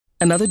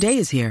Another day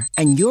is here,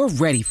 and you're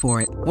ready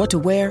for it. What to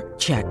wear?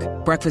 Check.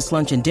 Breakfast,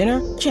 lunch, and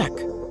dinner? Check.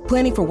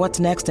 Planning for what's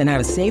next and how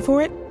to save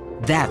for it?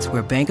 That's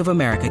where Bank of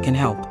America can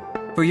help.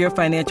 For your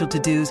financial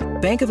to-dos,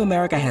 Bank of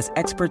America has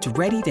experts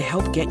ready to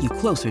help get you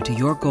closer to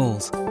your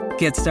goals.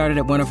 Get started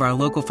at one of our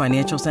local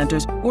financial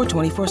centers or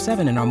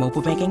 24/7 in our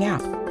mobile banking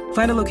app.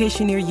 Find a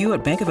location near you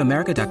at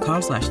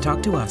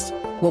bankofamerica.com/talktous.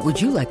 What would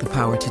you like the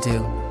power to do?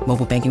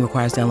 Mobile banking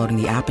requires downloading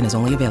the app and is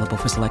only available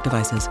for select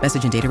devices.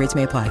 Message and data rates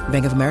may apply.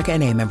 Bank of America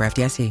N.A., member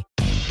FDIC.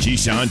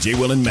 Keyshawn, J.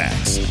 Will, and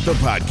Max, the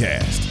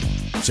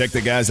podcast. Check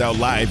the guys out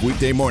live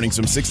weekday mornings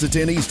from 6 to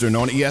 10 Eastern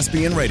on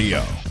ESPN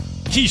Radio.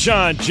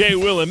 Keyshawn, J.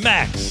 Will, and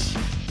Max.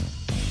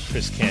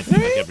 Chris Canty,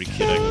 like every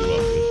kid I grew up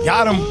with.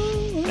 Got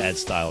him. Bad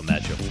style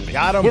matchup for me.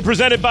 Got him. We're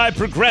presented by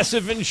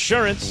Progressive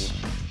Insurance.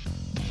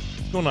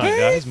 What's going on,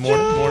 guys?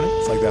 Morning.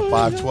 It's like that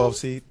 5-12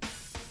 seed.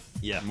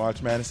 Yeah.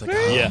 March Madness. Like,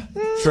 yeah.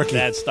 Tricky.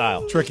 Bad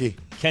style. Tricky.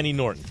 Kenny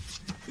Norton.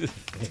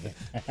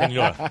 Kenny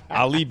Norton.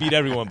 Ali beat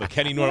everyone, but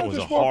Kenny Norton was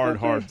a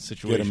hard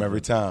situation. Get him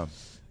every time.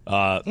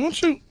 Don't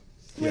shoot.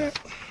 Yeah.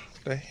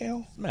 The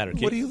hell? Matter,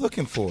 kid. What are you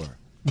looking for?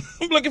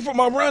 I'm looking for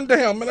my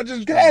rundown, man. I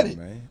just got it.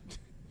 Man.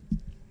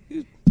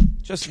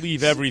 Just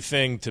leave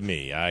everything to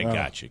me. I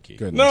got you, Key.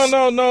 No.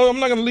 I'm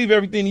not going to leave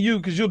everything to you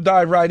because you'll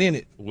dive right in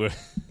it.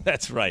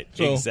 That's right.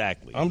 So,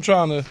 exactly. I'm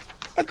trying to.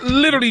 I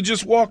literally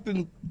just walked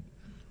in.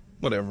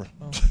 Whatever.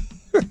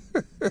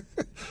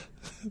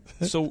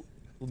 So,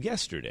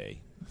 yesterday,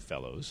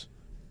 fellows,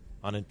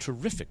 on a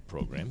terrific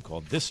program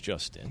called This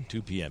Just In,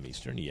 2 p.m.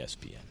 Eastern,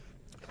 ESPN,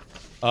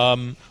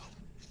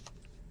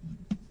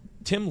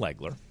 Tim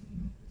Legler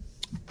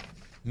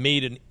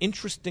made an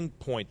interesting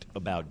point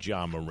about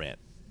Ja Morant.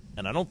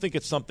 And I don't think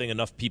it's something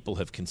enough people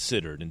have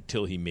considered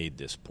until he made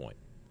this point.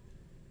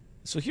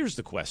 So here's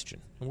the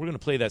question, and we're going to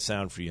play that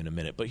sound for you in a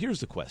minute, but here's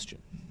the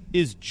question.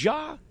 Is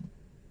Ja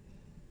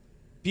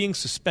being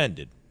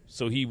suspended?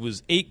 So he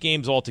was 8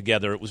 games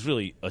altogether. It was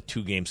really a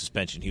 2-game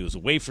suspension. He was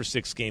away for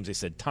 6 games. They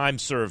said time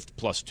served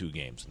plus 2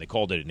 games, and they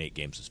called it an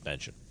 8-game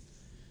suspension.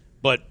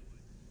 But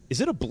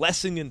is it a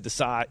blessing in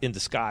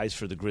disguise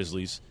for the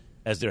Grizzlies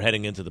as they're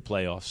heading into the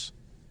playoffs?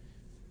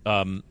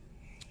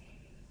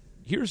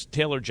 Here's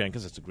Taylor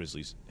Jenkins, that's the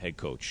Grizzlies head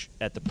coach,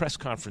 at the press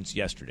conference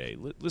yesterday.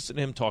 Listen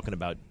to him talking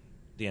about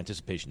the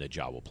anticipation that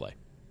Ja will play.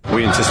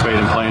 We anticipate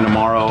him playing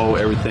tomorrow.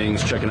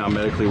 Everything's checking out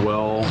medically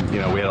well. We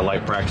had a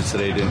light practice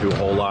today, didn't do a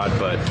whole lot,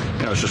 but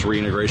it's just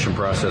reintegration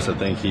process. I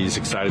think he's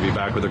excited to be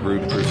back with the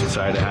group. The group's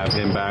excited to have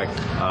him back.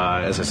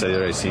 As I said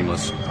today,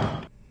 seamless.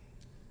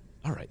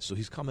 All right, so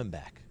he's coming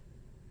back.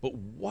 But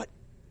what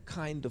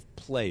kind of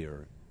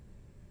player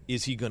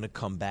is he going to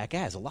come back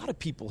as? A lot of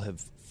people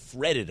have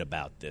fretted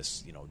about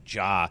this.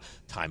 Ja,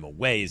 time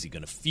away. Is he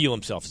going to feel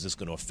himself? Is this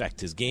going to affect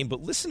his game?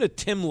 But listen to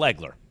Tim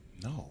Legler.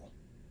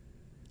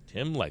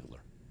 Tim Legler.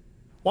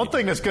 One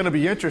thing that's going to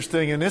be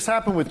interesting, and this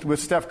happened with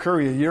Steph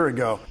Curry a year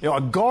ago. A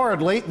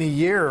guard late in the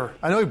year,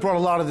 I know he brought a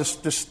lot of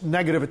this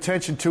negative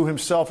attention to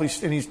himself,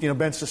 and he's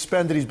been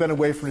suspended. He's been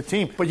away from the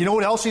team. But you know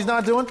what else he's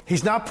not doing?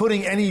 He's not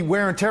putting any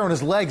wear and tear on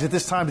his legs at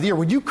this time of the year.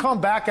 When you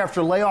come back after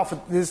a layoff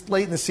this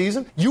late in the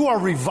season, you are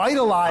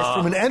revitalized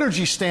from an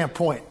energy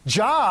standpoint.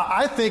 Ja,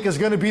 I think, is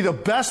going to be the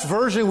best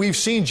version we've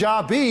seen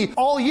Ja be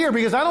all year,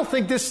 because I don't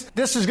think this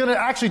is going to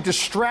actually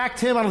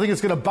distract him. I don't think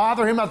it's going to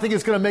bother him. I think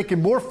it's going to make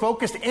him more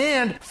focused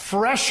and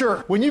fresh.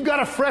 When you've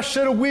got a fresh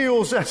set of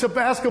wheels as a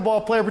basketball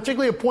player,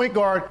 particularly a point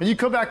guard, and you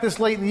come back this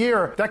late in the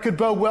year, that could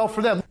bode well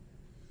for them.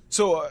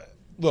 So,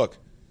 look,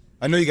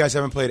 I know you guys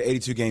haven't played an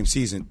 82-game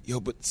season,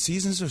 but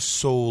seasons are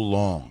so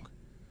long.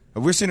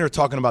 And we're sitting here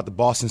talking about the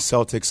Boston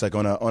Celtics like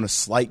on a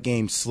slight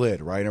game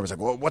slid, right? And everyone's like,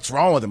 well, what's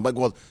wrong with them? Like,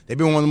 well, they've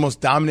been one of the most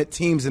dominant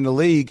teams in the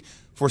league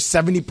for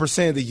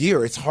 70% of the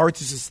year. It's hard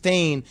to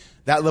sustain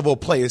that level of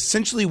play.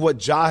 Essentially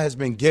what Ja has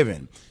been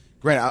given,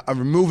 granted, I'm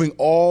removing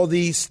all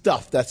the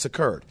stuff that's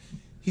occurred.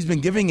 He's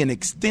been giving an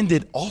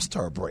extended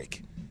All-Star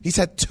break. He's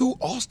had 2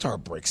 All-Star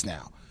breaks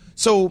now.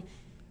 So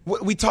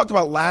we talked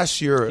about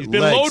last year. He's been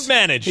load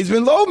managed. He's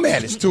been load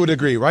managed to a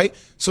degree, right?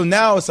 So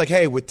now it's like,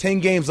 hey, with 10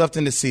 games left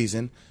in the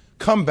season,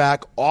 come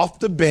back off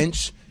the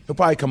bench. He'll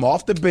probably come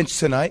off the bench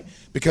tonight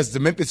because the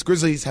Memphis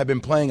Grizzlies have been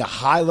playing a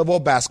high level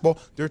of basketball.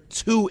 They're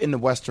 2 in the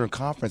Western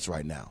Conference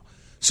right now.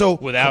 So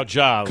without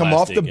Ja, come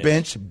off the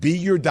bench, be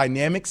your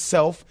dynamic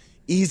self,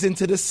 ease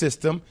into the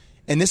system.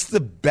 And this is the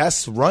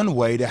best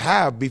runway to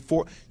have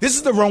before. This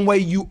is the runway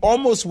you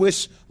almost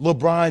wish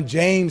LeBron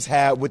James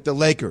had with the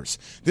Lakers.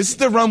 This is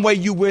the runway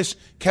you wish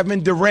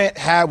Kevin Durant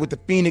had with the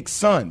Phoenix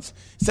Suns.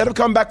 Instead of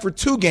coming back for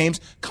 2 games,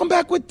 come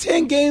back with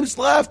 10 games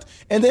left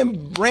and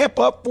then ramp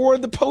up for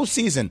the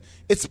postseason.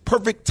 It's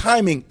perfect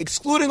timing,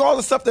 excluding all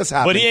the stuff that's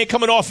happening. But he ain't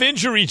coming off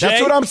injury, Jay.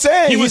 That's what I'm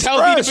saying. He was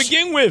healthy to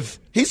begin with.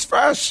 He's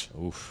fresh.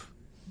 Oof.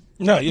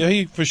 No,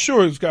 he for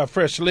sure has got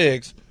fresh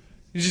legs.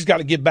 He's just got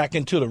to get back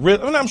into the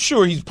rhythm. And I'm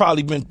sure he's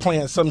probably been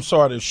playing some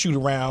sort of shoot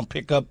around,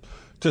 pick up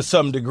to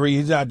some degree.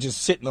 He's not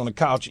just sitting on the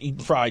couch eating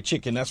fried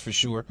chicken, that's for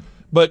sure.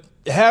 But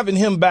having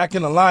him back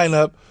in the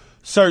lineup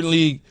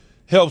certainly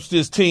helps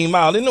this team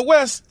out. In the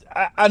West,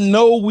 I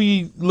know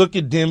we look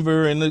at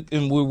Denver and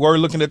we were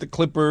looking at the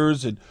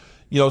Clippers and,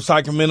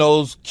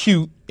 Sacramento's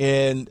cute,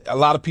 and a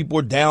lot of people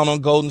are down on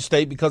Golden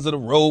State because of the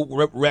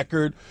road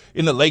record,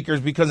 in the Lakers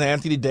because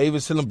Anthony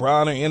Davis and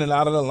LeBron are in and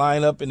out of the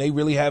lineup, and they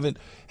really haven't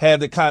had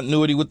the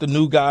continuity with the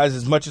new guys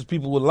as much as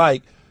people would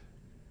like.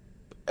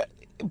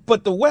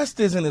 But the West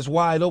isn't as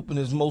wide open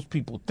as most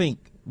people think,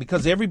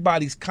 because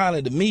everybody's kind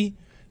of, to me,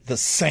 the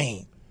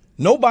same.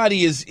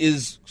 Nobody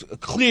is a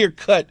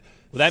clear-cut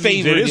that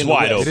means it is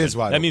wide open. It is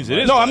wide that open. Means it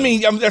is. No, wide I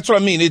mean, that's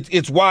what I mean.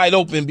 It's wide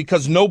open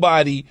because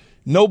nobody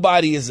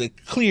is a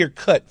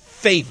clear-cut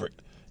favorite.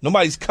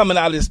 Nobody's coming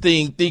out of this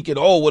thing thinking,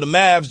 the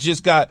Mavs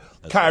just got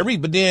Kyrie,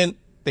 but then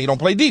they don't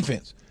play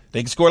defense.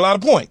 They can score a lot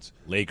of points.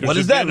 Lakers what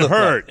does have that been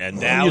hurt, like? and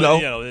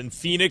now and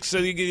Phoenix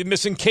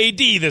missing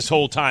KD this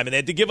whole time, and they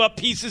had to give up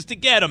pieces to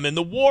get him. And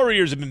the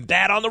Warriors have been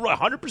bad on the road.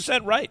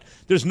 100% right.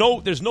 There's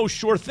no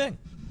sure thing.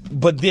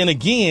 But then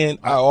again,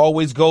 I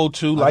always go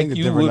to, like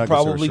you would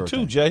probably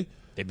too, Jay.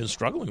 They've been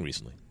struggling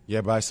recently.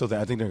 Yeah, but I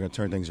think they're going to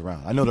turn things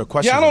around. I know they're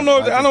questioning. Yeah,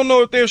 I don't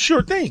know if they're a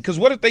sure thing, because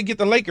what if they get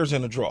the Lakers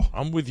in the draw?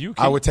 I'm with you,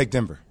 Keith. I would take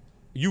Denver.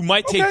 You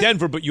might take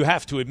Denver, but you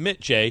have to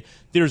admit, Jay,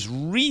 there's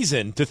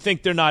reason to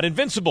think they're not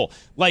invincible.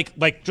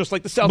 Just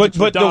like the Celtics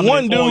were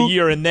dominant all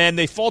year, and then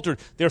they faltered.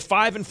 They're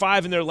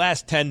 5-5 in their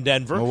last 10.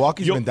 Denver.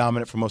 Milwaukee's been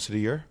dominant for most of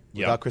the year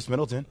without Chris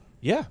Middleton.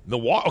 Yeah,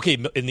 Milwaukee.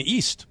 Okay, in the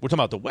East, we're talking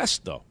about the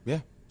West, though. Yeah.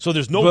 So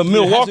there's no. But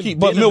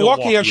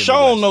Milwaukee have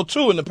shown, though,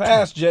 too, in the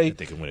past, Jay.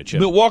 They can win a chip.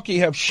 Milwaukee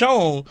have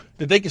shown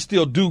that they can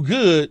still do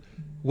good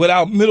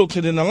without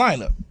Middleton in the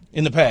lineup.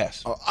 In the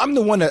past, I'm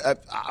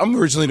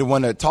originally the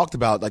one that talked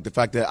about the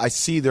fact that I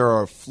see there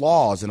are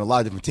flaws in a lot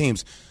of different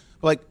teams.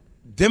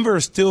 Denver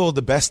is still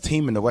the best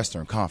team in the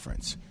Western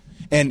Conference,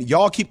 and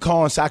y'all keep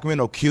calling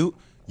Sacramento cute.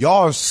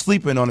 Y'all are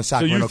sleeping on the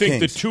Sacramento Kings. So you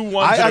think the two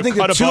ones that are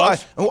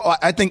cut above?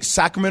 I think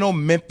Sacramento,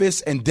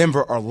 Memphis, and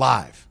Denver are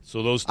live.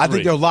 So those three. I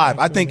think they're live.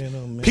 I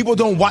think people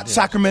don't watch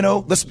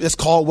Sacramento. Let's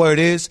call it what it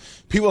is.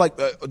 People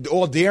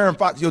De'Aaron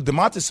Fox,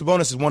 Domantas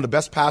Sabonis is one of the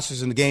best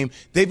passers in the game.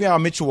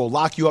 Davion Mitchell will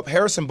lock you up.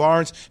 Harrison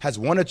Barnes has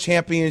won a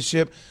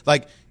championship.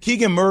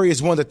 Keegan Murray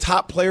is one of the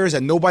top players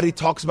that nobody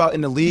talks about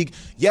in the league.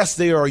 Yes,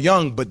 they are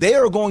young, but they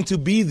are going to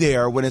be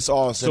there when it's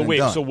all said and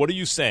done. So what are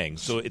you saying?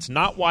 So it's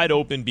not wide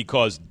open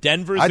because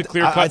Denver is the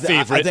clear-cut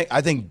favorite. I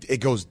think it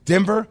goes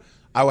Denver.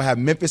 I will have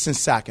Memphis and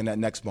Sac in that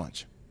next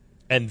bunch.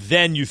 And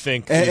then you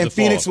think and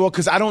Phoenix will,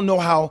 because I don't know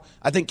how.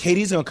 I think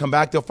KD's going to come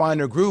back. They'll find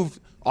their groove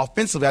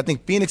offensively. I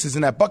think Phoenix is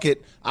in that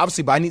bucket,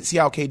 obviously, but I need to see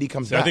how KD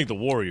comes back. I think the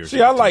Warriors.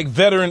 See, I like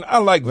veteran. I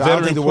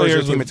don't think the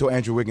Warriors team until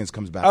Andrew Wiggins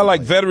comes back. I like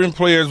veteran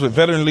players with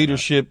veteran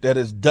leadership that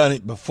has done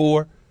it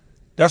before.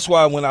 That's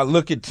why when I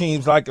look at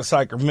teams like the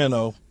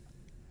Sacramento,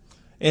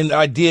 and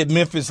I did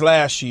Memphis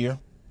last year,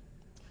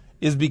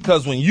 is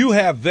because when you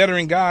have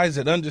veteran guys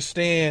that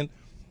understand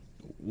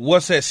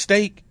what's at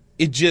stake,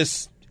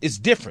 it's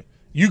different.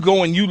 You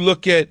go and you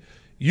look at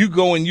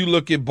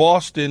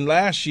Boston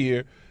last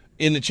year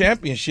in the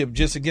championship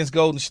just against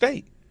Golden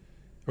State,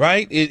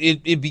 right?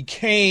 It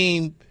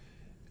became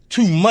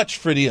too much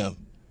for them.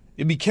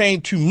 It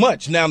became too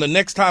much. Now the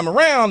next time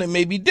around it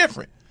may be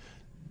different,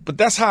 but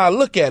that's how I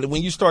look at it.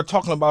 When you start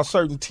talking about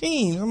certain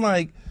teams, I'm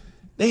like,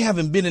 they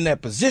haven't been in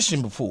that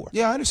position before.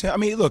 Yeah, I understand. I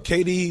mean, look,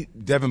 KD,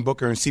 Devin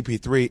Booker, and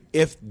CP3,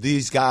 if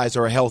these guys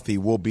are healthy,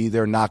 will be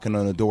there knocking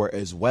on the door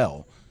as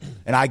well.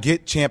 And I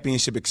get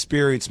championship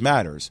experience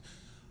matters.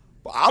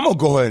 But I'm going to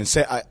go ahead and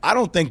say I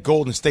don't think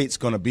Golden State's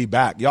going to be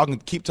back. Y'all can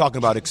keep talking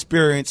about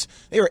experience.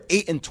 They are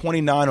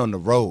 8-29 on the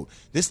road.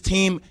 This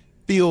team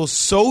feels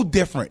so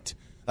different.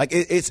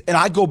 And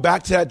I go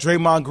back to that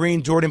Draymond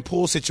Green, Jordan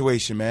Poole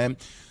situation, man.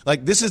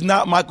 This is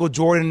not Michael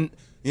Jordan,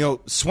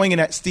 swinging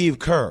at Steve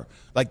Kerr.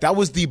 That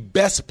was the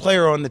best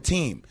player on the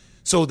team.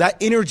 So that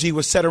energy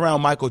was set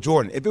around Michael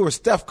Jordan. If it was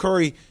Steph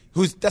Curry,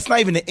 that's not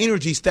even the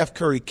energy Steph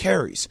Curry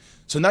carries.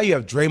 So now you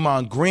have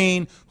Draymond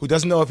Green, who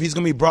doesn't know if he's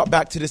going to be brought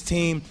back to this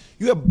team.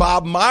 You have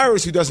Bob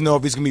Myers, who doesn't know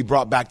if he's going to be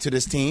brought back to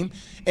this team.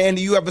 And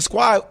you have a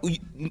squad.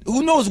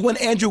 Who knows when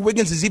Andrew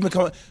Wiggins is even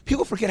coming?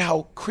 People forget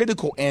how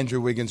critical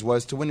Andrew Wiggins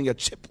was to winning a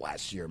chip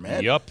last year,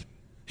 man. Yep.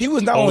 He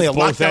was not only a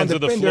lockdown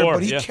defender,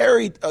 but he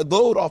carried a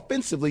load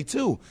offensively,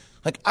 too.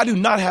 I do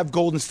not have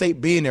Golden State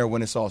being there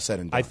when it's all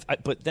said and done.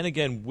 But then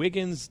again,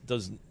 Wiggins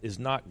is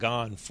not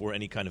gone for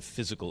any kind of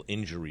physical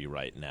injury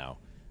right now.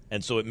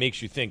 And so it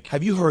makes you think.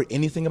 Have you heard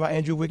anything about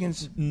Andrew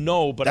Wiggins?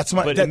 No, but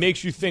it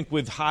makes you think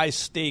with high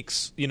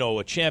stakes,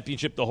 a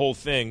championship, the whole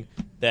thing,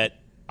 that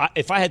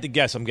if I had to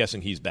guess, I'm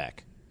guessing he's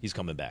back. He's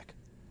coming back.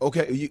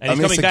 Okay. He's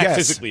coming back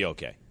physically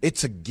okay.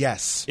 It's a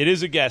guess. It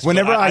is a guess.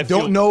 Whenever I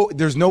don't know,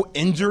 there's no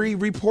injury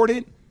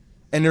reported,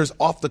 and there's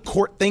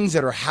off-the-court things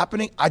that are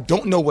happening, I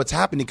don't know what's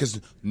happening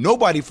because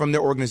nobody from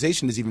their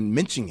organization is even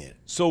mentioning it.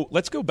 So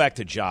let's go back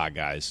to Ja,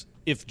 guys.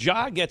 If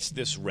Ja gets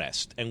this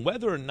rest, and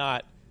whether or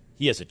not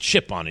he has a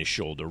chip on his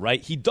shoulder,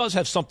 right? He does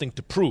have something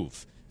to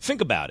prove.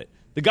 Think about it.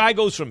 The guy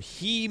goes from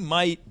he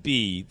might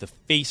be the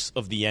face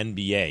of the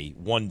NBA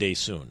one day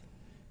soon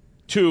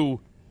to,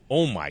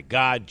 oh, my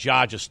God,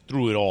 Ja just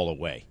threw it all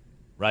away,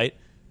 right?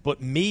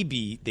 But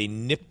maybe they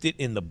nipped it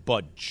in the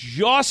bud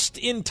just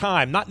in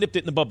time. Not nipped it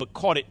in the bud, but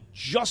caught it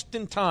just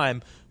in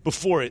time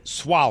before it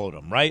swallowed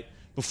him, right?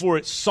 Before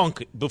it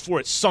sunk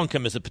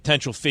him as a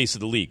potential face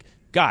of the league.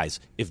 Guys,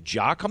 if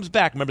Ja comes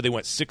back, remember they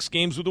went 6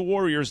 games with the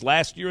Warriors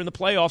last year in the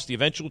playoffs, the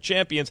eventual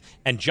champions,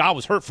 and Ja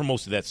was hurt for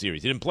most of that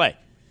series. He didn't play.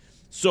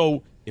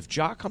 So if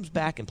Ja comes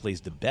back and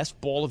plays the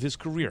best ball of his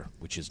career,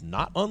 which is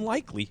not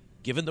unlikely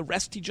given the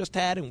rest he just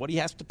had and what he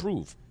has to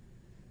prove,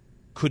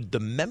 could the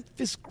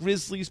Memphis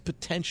Grizzlies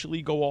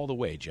potentially go all the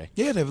way, Jay?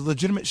 Yeah, they have a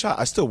legitimate shot.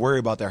 I still worry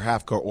about their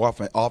half-court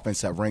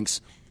offense that ranks,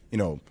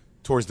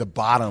 towards the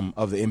bottom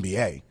of the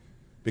NBA.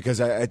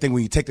 Because I think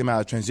when you take them out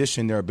of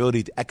transition, their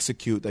ability to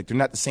execute, they're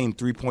not the same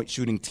three-point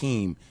shooting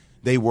team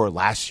they were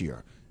last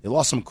year. They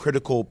lost some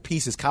critical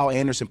pieces. Kyle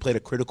Anderson played a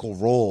critical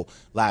role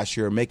last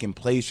year, making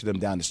plays for them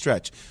down the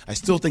stretch. I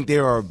still think they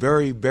are a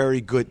very,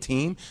 very good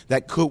team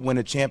that could win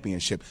a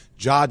championship.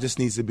 Ja just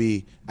needs to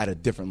be at a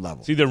different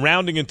level. See, they're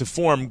rounding into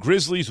form.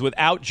 Grizzlies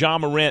without Ja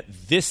Morant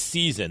this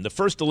season. The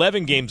first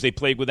 11 games they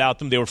played without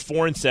them, they were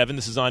 4-7.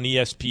 This is on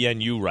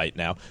ESPNU right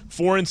now.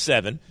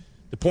 4-7.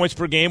 The points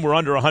per game were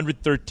under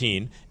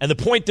 113. And the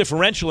point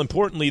differential,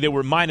 importantly, they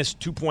were minus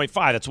 2.5.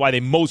 That's why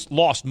they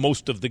lost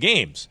most of the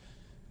games.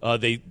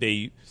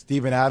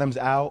 Steven Adams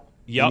out.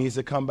 Yep. He needs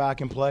to come back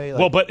and play.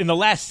 But in the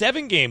last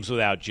 7 games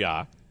without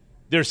Ja,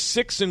 they're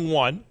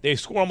 6-1. They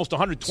score almost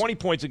 120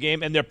 points a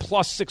game, and they're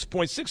plus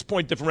 6.6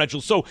 point differential.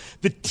 So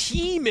the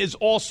team is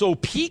also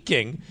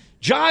peaking.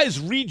 Ja is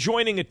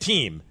rejoining a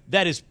team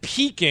that is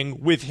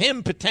peaking with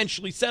him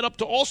potentially set up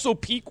to also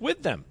peak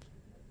with them.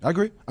 I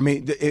agree. I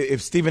mean,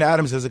 if Steven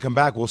Adams doesn't come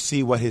back, we'll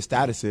see what his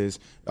status is.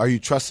 Are you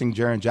trusting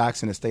Jaren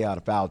Jackson to stay out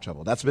of foul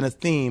trouble? That's been a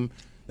theme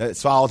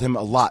that's followed him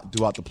a lot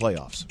throughout the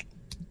playoffs.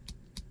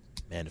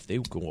 Man, if they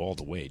go all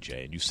the way,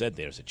 Jay, and you said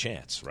there's a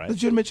chance, right?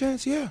 Legitimate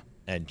chance, yeah.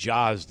 And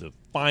Ja's the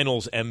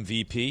finals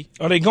MVP.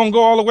 Are they going to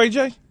go all the way,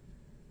 Jay?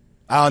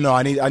 I don't know.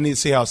 I need to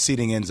see how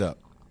seeding ends up.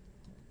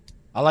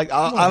 I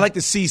like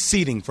to see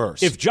seeding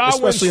first. If Ja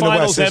wins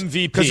finals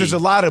MVP. Because there's a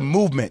lot of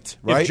movement,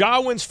 right? If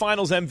Ja wins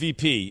finals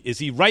MVP, is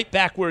he right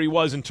back where he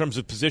was in terms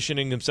of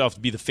positioning himself to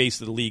be the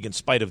face of the league in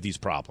spite of these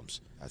problems?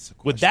 That's the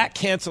question. Would that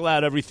cancel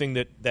out everything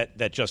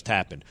that just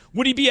happened?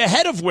 Would he be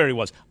ahead of where he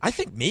was? I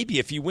think maybe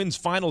if he wins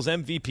finals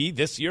MVP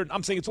this year,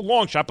 I'm saying it's a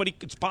long shot, but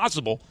it's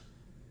possible,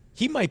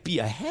 he might be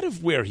ahead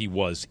of where he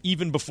was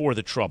even before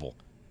the trouble.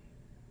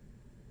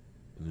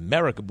 In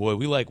America, boy,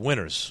 we like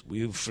winners.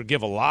 We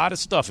forgive a lot of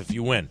stuff if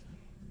you win.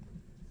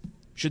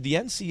 Should the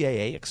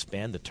NCAA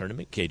expand the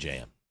tournament,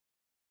 KJM?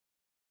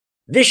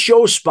 This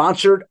show is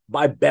sponsored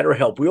by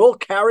BetterHelp. We all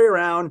carry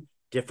around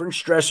different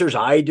stressors.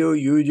 I do,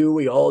 you do,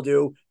 we all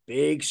do,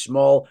 big,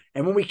 small.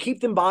 And when we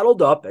keep them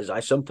bottled up, as I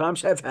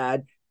sometimes have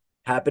had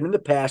happen in the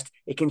past,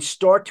 it can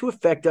start to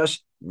affect us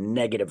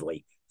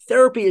negatively.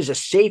 Therapy is a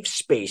safe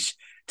space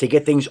to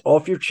get things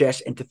off your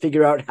chest and to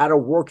figure out how to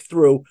work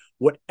through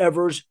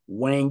whatever's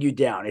weighing you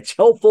down. It's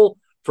helpful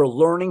for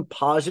learning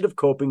positive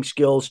coping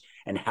skills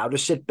and how to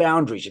set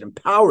boundaries. It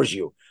empowers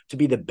you to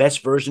be the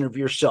best version of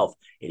yourself.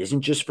 It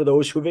isn't just for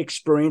those who've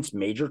experienced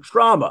major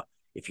trauma.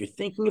 If you're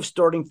thinking of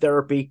starting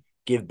therapy,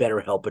 give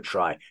BetterHelp a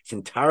try. It's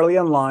entirely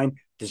online,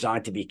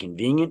 designed to be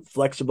convenient,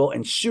 flexible,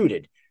 and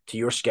suited to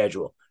your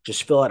schedule.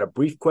 Just fill out a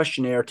brief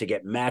questionnaire to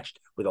get matched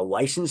with a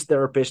licensed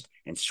therapist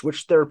and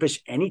switch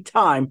therapists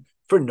anytime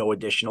for no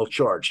additional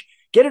charge.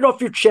 Get it off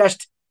your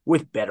chest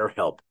with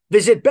BetterHelp.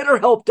 Visit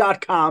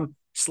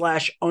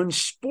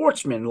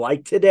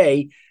BetterHelp.com/unsportsmanlike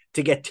today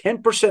to get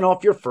 10%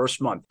 off your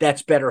first month.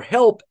 That's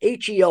BetterHelp,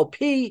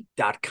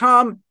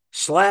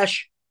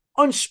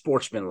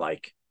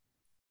 HELP.com/unsportsmanlike.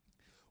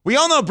 We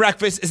all know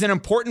breakfast is an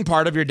important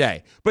part of your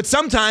day, but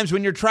sometimes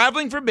when you're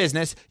traveling for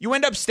business, you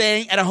end up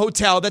staying at a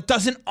hotel that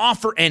doesn't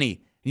offer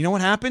any. You know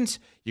what happens?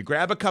 You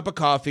grab a cup of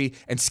coffee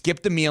and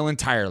skip the meal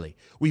entirely.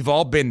 We've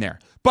all been there.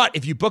 But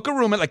if you book a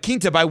room at La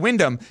Quinta by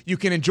Wyndham, you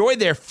can enjoy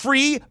their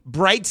free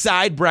Bright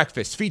Side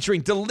breakfast featuring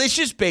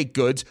delicious baked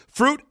goods,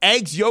 fruit,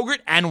 eggs,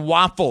 yogurt, and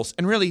waffles.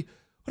 And really,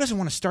 who doesn't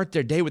want to start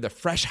their day with a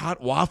fresh,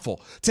 hot waffle?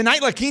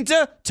 Tonight, La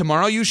Quinta,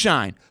 tomorrow you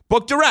shine.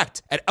 Book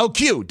direct at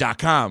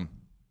LQ.com.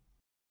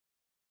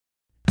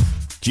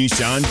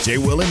 Keyshawn, J.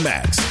 Will, and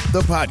Max,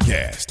 the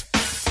podcast.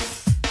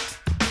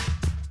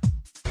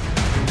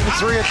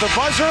 Three at the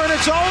buzzer, and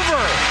it's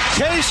over.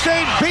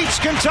 K-State beats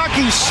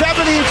Kentucky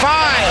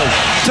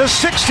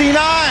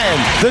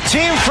 75-69. The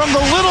team from the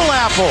Little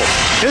Apple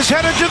is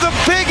headed to the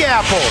Big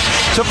Apple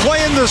to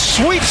play in the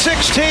Sweet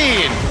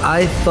 16.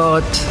 I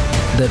thought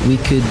that we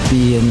could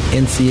be an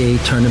NCAA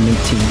tournament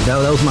team. That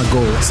was my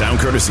goal. Sound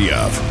courtesy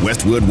of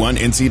Westwood One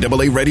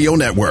NCAA Radio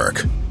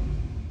Network.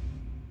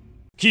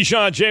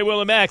 Keyshawn, J.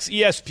 Will, and Max,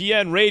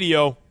 ESPN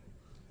Radio.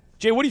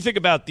 Jay, what do you think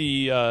about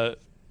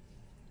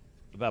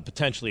about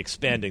potentially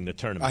expanding the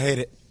tournament? I hate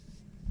it.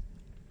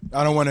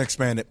 I don't want to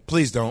expand it.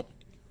 Please don't.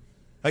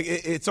 Like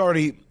it's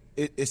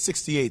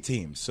 68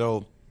 teams,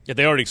 so yeah,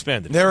 they already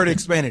expanded. They already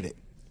expanded it.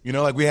 You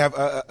know, like we have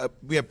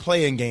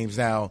play-in games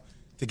now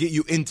to get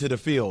you into the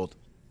field.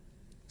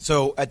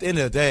 So at the end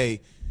of the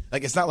day,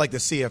 like it's not like the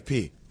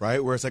CFP,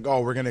 right? Where it's like, oh,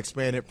 we're going to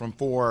expand it from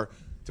 4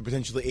 to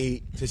potentially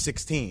 8 to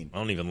 16. I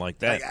don't even like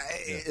that.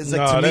 It's no,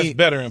 to that's me,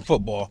 better in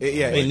football.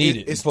 They need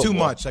it. It's too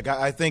much. Like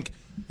I think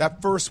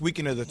that first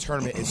weekend of the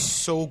tournament is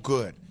so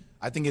good.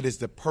 I think it is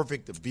the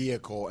perfect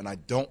vehicle, and I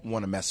don't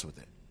want to mess with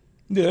it.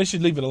 Yeah, they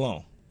should leave it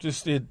alone.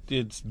 Just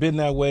it's been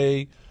that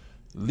way.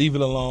 Leave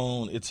it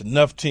alone. It's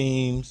enough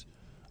teams.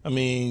 I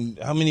mean,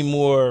 how many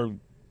more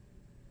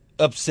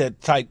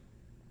upset type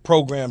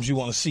programs you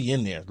want to see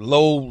in there?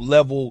 Low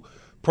level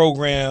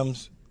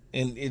programs,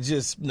 and it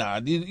just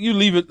you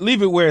leave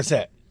it where it's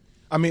at.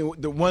 I mean,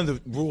 one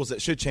of the rules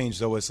that should change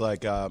though is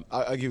like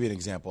I'll give you an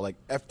example. Like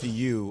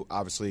FDU,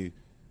 obviously,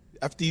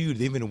 FDU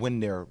didn't even win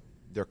their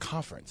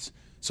conference.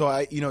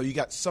 So you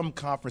got some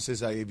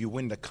conferences if you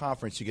win the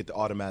conference, you get the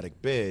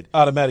automatic bid.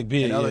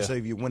 And others,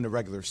 if you win the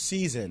regular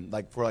season,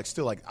 like for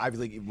still Ivy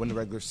League, you win the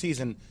regular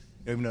season.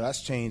 Even though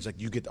that's changed, like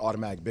you get the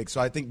automatic bid.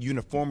 So I think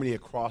uniformity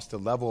across the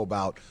level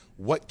about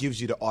what gives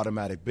you the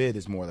automatic bid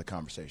is more of the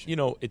conversation.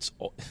 It's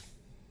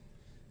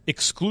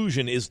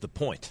exclusion is the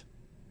point.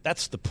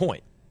 That's the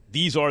point.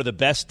 These are the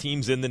best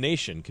teams in the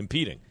nation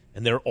competing,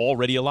 and there are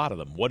already a lot of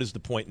them. What is the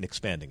point in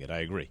expanding it?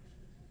 I agree.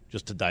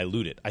 Just to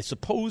dilute it. I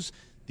suppose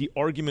the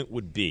argument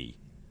would be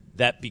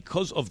that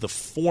because of the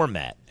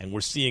format, and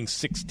we're seeing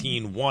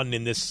 16-1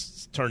 in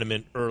this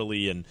tournament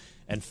early and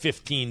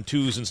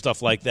 15-2s and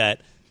stuff like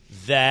that,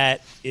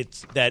 that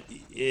it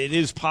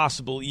is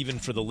possible even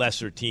for the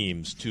lesser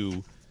teams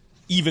to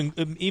even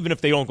if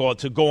they don't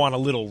go on a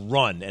little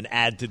run and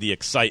add to the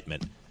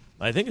excitement.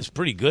 I think it's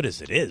pretty good as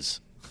it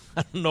is.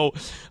 I don't know.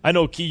 I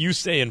know, Key, you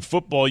say in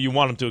football you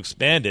want them to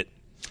expand it.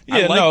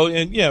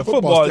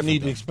 Football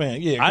need to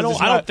expand. Yeah, I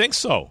don't think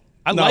so.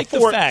 I like the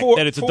fact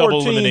that it's a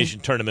double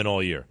elimination tournament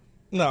all year.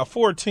 No,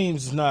 4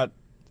 teams is not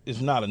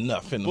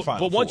enough in the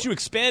final. But once you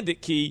expand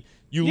it, Key,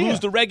 you lose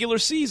the regular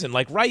season.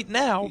 Like right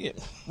now,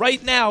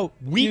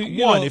 week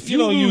one. If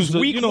you lose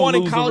week one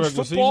in college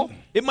football,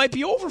 it might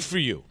be over for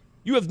you.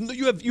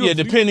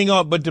 Depending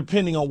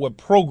on what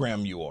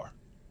program you are.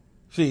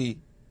 See,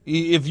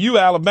 if you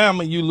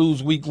Alabama, you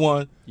lose week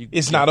one,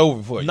 it's not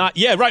over for you. Right.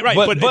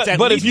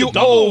 But if you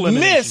Ole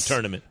Miss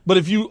tournament. But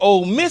if you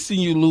Ole Miss and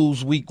you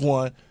lose week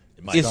one,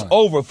 it's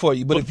over for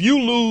you. But if you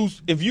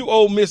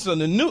Ole Miss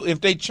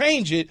if they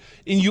change it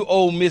and you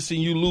Ole Miss and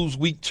you lose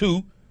week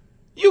 2,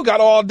 you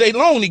got all day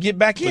long to get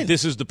back in. But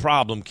this is the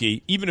problem,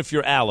 Key. Even if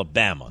you're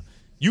Alabama,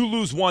 you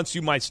lose once,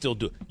 you might still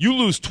do it. You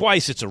lose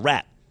twice, it's a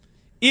wrap.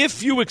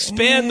 If you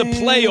expand the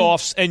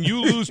playoffs and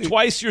you lose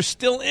twice, you're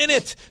still in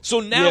it.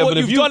 So now what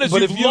you've done is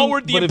you've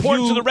lowered the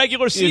importance of the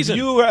regular season. If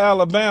you are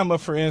Alabama,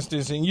 for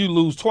instance, and you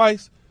lose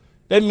twice,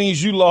 that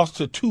means you lost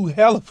to 2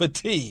 hell of a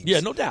teams. Yeah,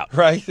 no doubt.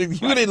 Right? You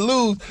didn't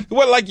lose. It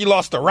wasn't like you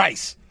lost to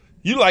Rice.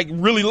 You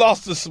really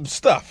lost to some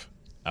stuff.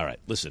 All right,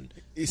 listen.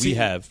 We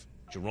have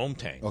Jerome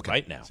Tang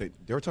right now. So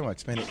they were talking about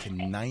expanding it to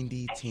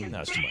 90 teams. No,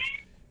 that's too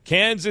much.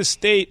 Kansas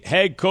State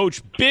head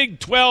coach, Big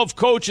 12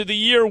 Coach of the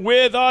Year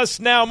with us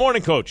now.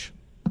 Morning, Coach.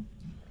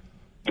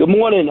 Good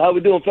morning. How we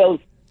doing, fellas?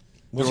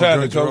 What's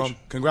happening, Coach?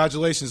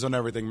 Congratulations on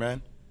everything,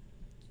 man.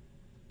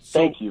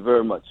 Thank you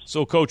very much.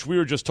 So, Coach, we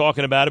were just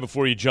talking about it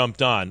before you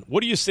jumped on. What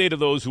do you say to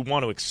those who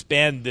want to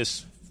expand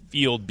this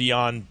field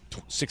beyond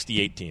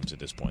 68 teams at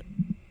this point?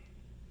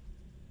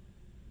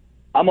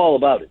 I'm all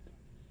about it.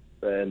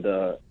 And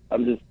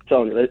I'm just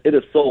telling you, it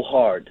is so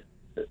hard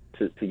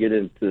to get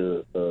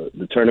into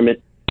the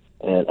tournament.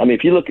 And, I mean,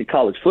 if you look at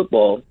college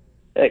football,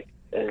 heck,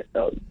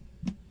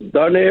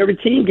 darn near every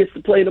team gets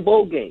to play in a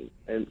bowl game,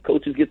 and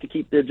coaches get to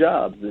keep their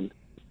jobs. And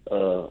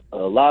a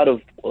lot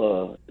of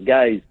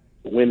guys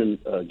win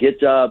and get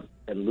jobs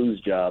and lose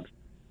jobs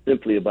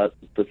simply about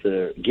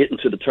getting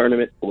to the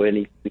tournament or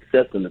any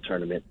success in the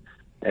tournament.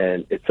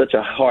 And it's such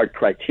a hard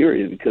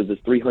criteria because there's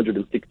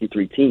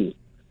 363 teams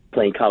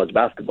playing college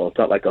basketball. It's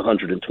not like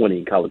 120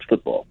 in college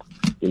football,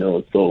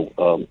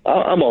 So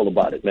I'm all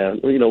about it, man.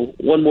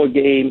 One more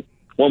game,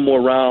 one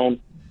more round,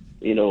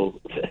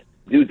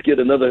 dudes get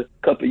another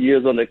couple of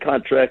years on their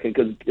contract, and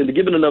because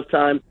given enough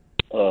time,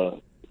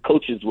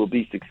 coaches will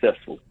be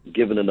successful.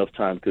 Given enough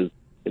time, because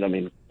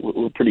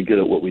we're pretty good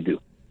at what we do.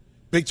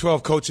 Big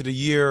 12 Coach of the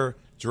Year,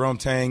 Jerome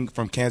Tang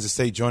from Kansas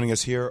State, joining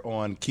us here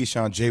on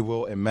Keyshawn, J.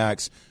 Will, and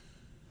Max.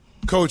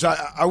 Coach,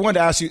 I wanted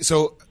to ask you.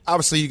 So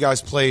obviously, you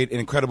guys played an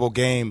incredible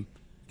game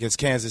against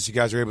Kansas. You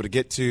guys were able to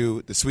get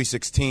to the Sweet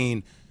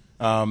 16.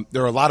 There are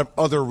a lot of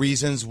other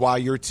reasons why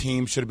your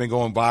team should have been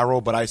going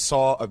viral, but I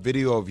saw a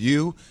video of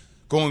you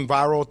going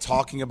viral,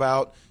 talking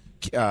about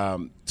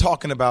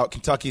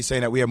Kentucky,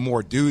 saying that we have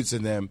more dudes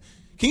than them.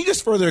 Can you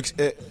just further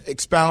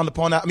expound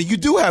upon that? I mean, you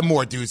do have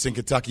more dudes in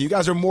Kentucky. You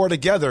guys are more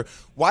together.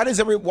 Why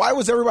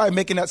was everybody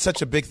making that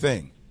such a big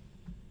thing?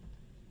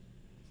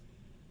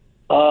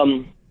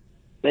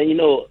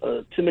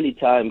 Too many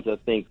times I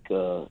think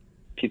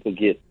people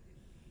get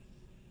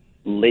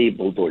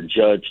labeled or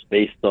judged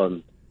based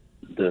on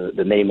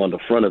the name on the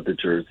front of the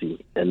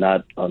jersey and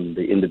not on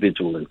the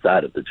individual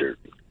inside of the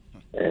jersey.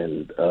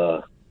 And,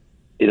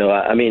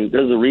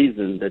 there's a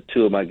reason that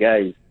 2 of my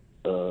guys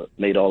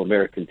made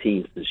All-American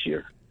teams this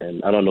year.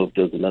 And I don't know if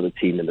there's another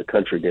team in the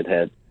country that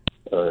had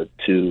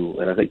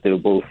and I think they were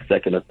both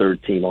second or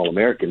third team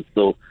All-Americans.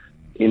 So,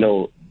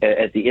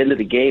 at the end of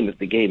the game, if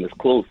the game is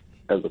close,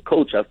 as a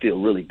coach, I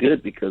feel really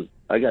good because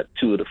I got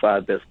 2 of the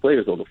 5 best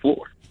players on the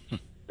floor.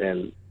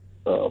 And,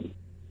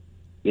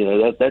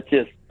 that's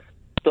just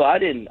 – so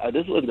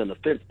this wasn't an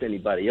offense to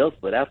anybody else,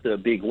 but after a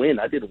big win,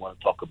 I didn't want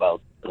to talk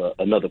about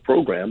another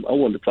program. I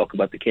wanted to talk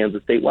about the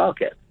Kansas State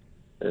Wildcats.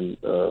 And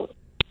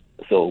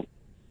so,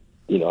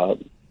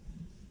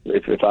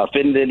 if I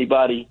offended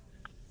anybody,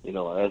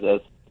 I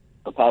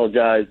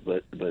apologize,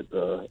 but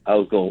I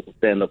was going to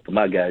stand up for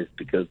my guys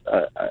because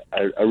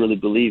I really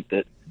believe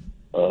that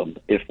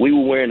if we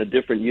were wearing a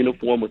different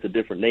uniform with a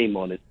different name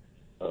on it,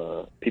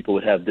 people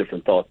would have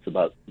different thoughts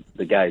about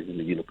the guys in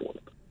the uniform.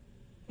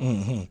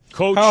 Mm-hmm.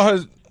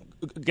 Coach,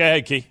 go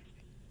ahead, Key.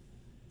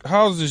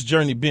 How's this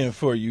journey been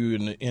for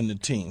you in the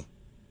team?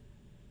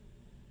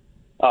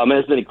 Man,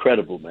 it's been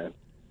incredible, man.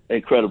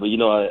 Incredible.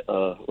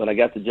 When I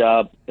got the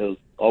job, it was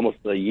almost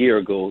a year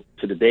ago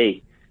to the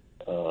day.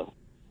 I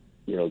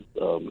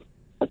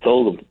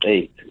told them,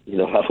 hey, we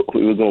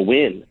were going to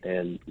win,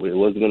 and it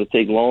wasn't going to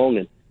take long,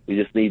 and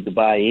we just need to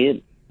buy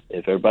in.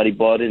 If everybody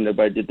bought in,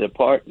 everybody did their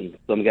part, and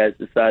some guys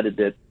decided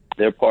that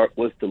their part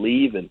was to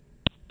leave, and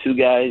 2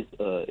 guys,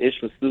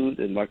 Ish Massoud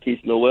and Marquise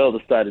Noel,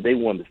 decided they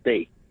wanted to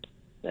stay.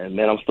 And,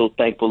 man, I'm so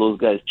thankful those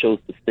guys chose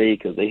to stay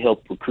because they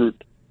helped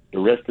recruit the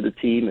rest of the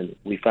team, and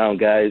we found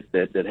guys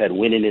that had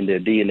winning in their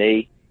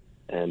DNA.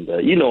 And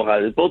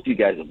how both you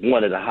guys have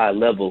won at a high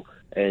level,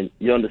 and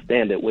you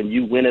understand that when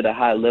you win at a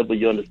high level,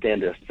 you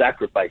understand there are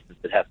sacrifices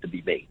that have to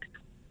be made.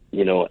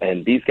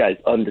 And these guys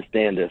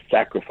understand there's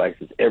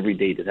sacrifices every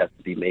day that have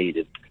to be made.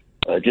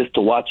 And just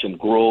to watch them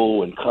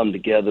grow and come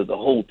together, the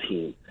whole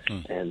team,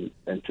 and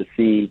to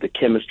see the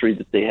chemistry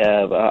that they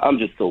have, I'm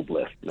just so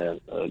blessed, man.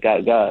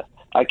 God,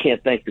 I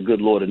can't thank the good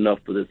Lord enough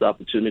for this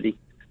opportunity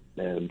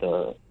and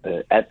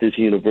at this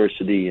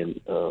university and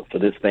for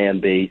this fan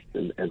base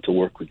and to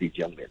work with these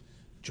young men.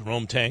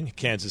 Jerome Tang,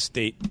 Kansas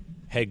State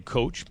head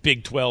coach,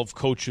 Big 12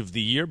 Coach of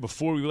the Year.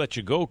 Before we let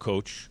you go,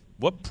 Coach,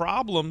 what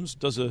problems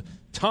does a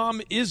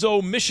Tom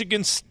Izzo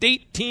Michigan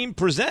State team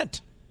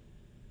present?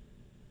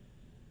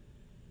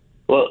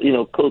 Well,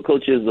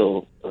 Coach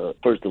Izzo,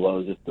 first of all,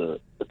 is just a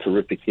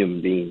terrific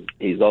human being.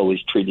 He's always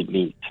treated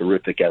me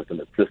terrific as an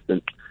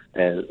assistant,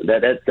 and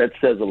that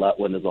says a lot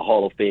when there's a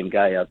Hall of Fame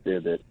guy out there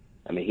that,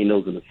 he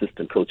knows an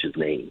assistant coach's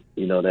name.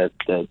 That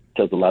says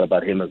a lot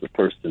about him as a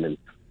person, and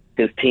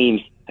his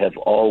teams have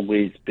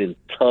always been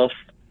tough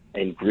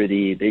and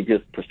gritty. They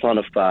just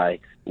personify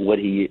who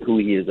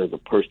he is as a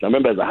person. I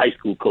remember as a high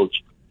school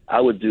coach, I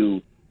would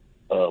do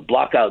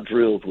block-out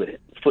drills with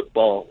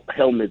football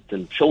helmets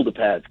and shoulder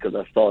pads because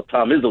I saw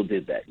Tom Izzo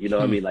did that.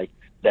 Like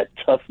that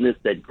toughness,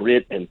 that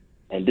grit, and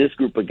this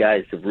group of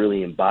guys have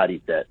really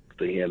embodied that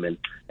for him. And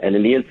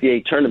in the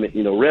NCAA tournament,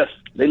 refs,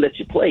 they let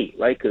you play,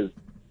 right? Because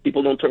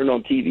people don't turn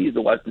on TVs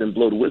to watch them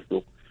blow the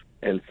whistle.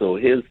 And so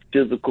his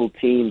physical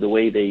team, the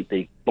way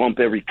they bump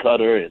every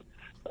cutter and,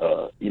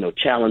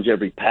 challenge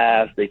every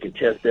pass, they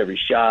contest every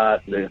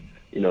shot. You're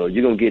going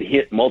to get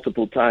hit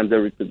multiple times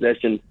every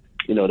possession.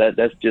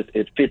 That's just,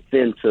 it fits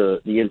into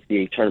the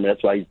NCAA tournament.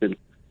 That's why he's been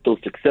so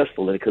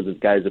successful in it, because his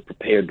guys are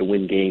prepared to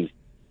win games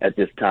at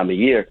this time of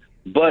year.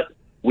 But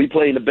we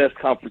play in the best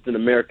conference in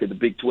America, the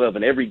Big 12,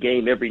 and every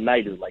game, every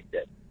night is like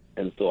that.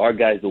 And so our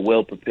guys are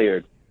well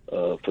prepared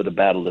for the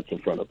battle that's in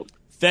front of them.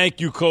 Thank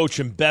you, Coach,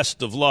 and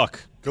best of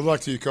luck. Good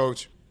luck to you,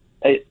 Coach.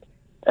 Hey,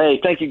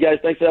 thank you, guys.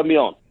 Thanks for having me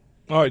on.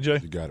 All right, Jay.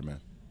 You got it, man.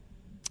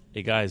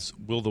 Hey, guys,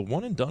 will the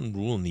one-and-done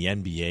rule in the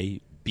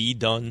NBA be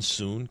done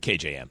soon?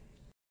 KJM.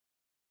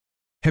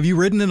 Have you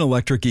ridden an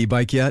electric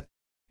e-bike yet?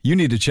 You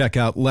need to check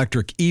out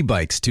Electric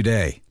E-Bikes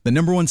today, the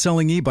 #1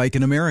 selling e-bike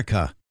in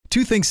America.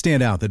 2 things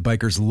stand out that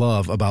bikers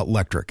love about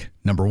Electric.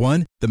 Number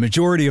 1, the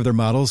majority of their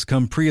models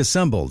come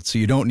pre-assembled, so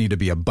you don't need to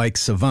be a bike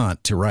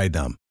savant to ride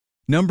them.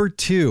 Number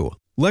 2,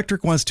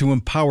 Electric wants to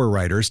empower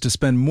riders to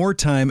spend more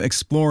time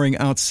exploring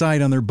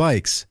outside on their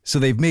bikes, so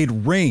they've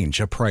made range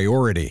a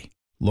priority.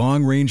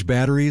 Long-range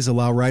batteries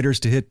allow riders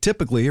to hit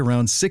typically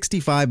around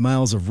 65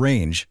 miles of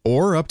range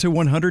or up to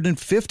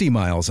 150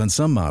 miles on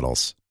some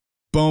models.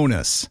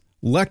 Bonus,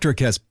 Electric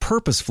has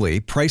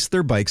purposefully priced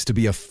their bikes to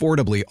be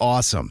affordably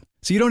awesome,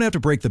 so you don't have to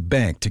break the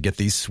bank to get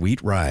these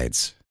sweet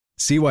rides.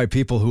 See why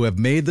people who have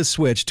made the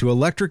switch to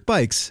electric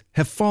bikes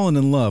have fallen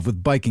in love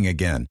with biking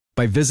again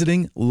by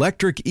visiting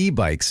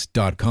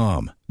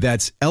electricebikes.com.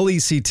 That's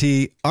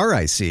LECTRIC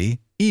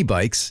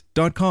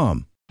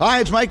ebikes.com. Hi,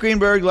 it's Mike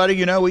Greenberg letting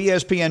you know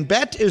ESPN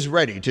Bet is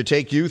ready to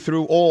take you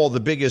through all the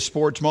biggest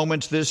sports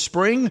moments this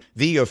spring.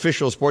 The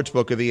official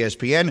sportsbook of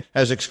ESPN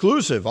has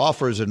exclusive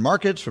offers and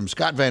markets from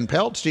Scott Van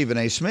Pelt, Stephen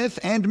A. Smith,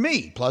 and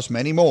me, plus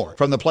many more.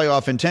 From the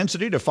playoff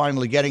intensity to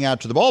finally getting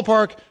out to the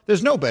ballpark,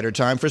 there's no better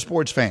time for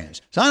sports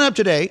fans. Sign up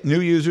today.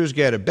 New users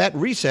get a bet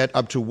reset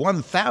up to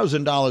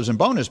 $1,000 in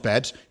bonus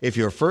bets if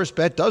your first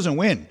bet doesn't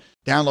win.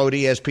 Download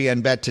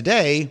ESPN Bet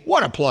today.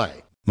 What a play.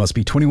 Must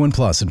be 21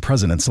 plus and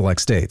present in select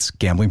states.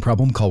 Gambling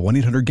problem? Call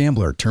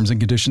 1-800-GAMBLER. Terms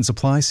and conditions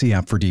apply. See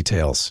app for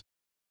details.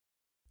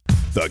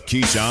 The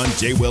Keyshawn,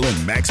 J. Will,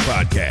 and Max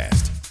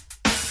podcast.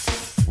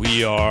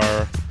 We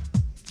are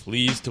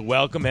pleased to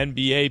welcome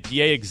NBA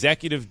PA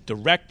Executive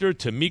Director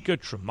Tamika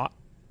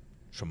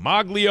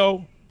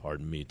Tremaglio.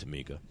 Pardon me,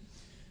 Tamika.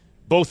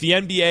 Both the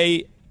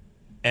NBA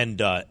and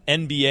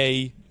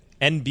NBPA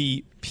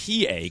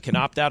can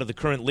opt out of the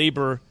current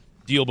labor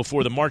deal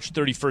before the March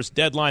 31st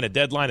deadline, a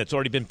deadline that's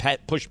already been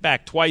pushed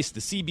back twice. The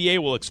CBA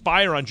will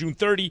expire on June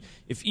 30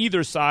 if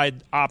either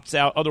side opts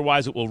out.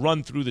 Otherwise, it will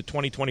run through the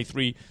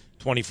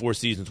 2023-24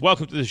 seasons.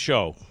 Welcome to the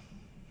show.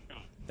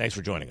 Thanks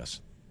for joining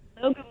us.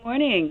 Hello, good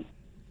morning.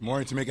 Good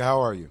morning, Tamika.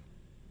 How are you?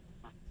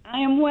 I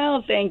am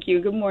well, thank you.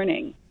 Good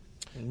morning.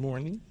 Good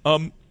morning.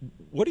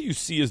 What do you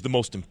see as the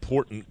most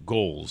important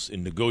goals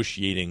in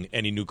negotiating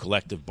any new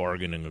collective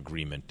bargaining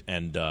agreement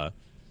and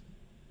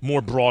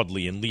more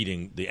broadly in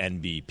leading the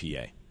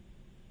NBPA?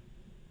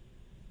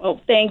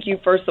 Well, thank you,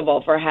 first of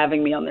all, for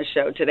having me on the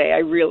show today. I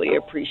really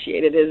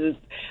appreciate it. It is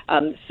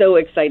so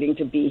exciting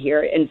to be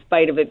here. In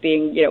spite of it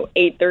being,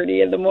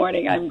 8:30 in the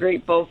morning, I'm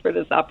grateful for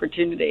this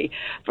opportunity.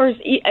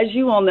 First, as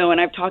you all know, and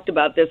I've talked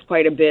about this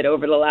quite a bit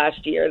over the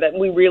last year, that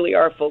we really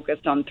are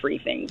focused on three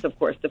things. Of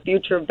course, the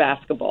future of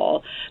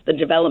basketball, the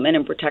development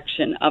and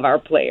protection of our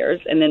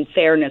players, and then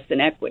fairness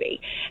and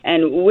equity.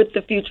 And with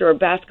the future of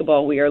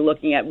basketball, we are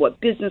looking at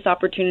what business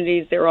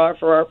opportunities there are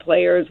for our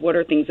players, what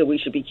are things that we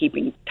should be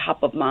keeping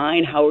top of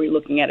mind, how are we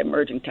looking at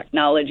emerging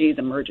technologies,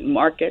 emerging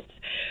markets.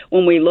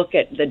 When we look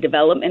at the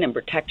development and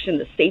protection,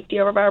 the safety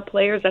of our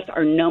players, that's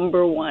our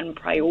number one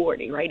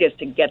priority, right, is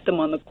to get them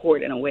on the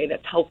court in a way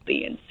that's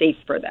healthy and safe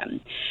for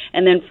them.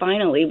 And then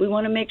finally, we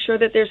want to make sure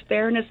that there's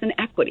fairness and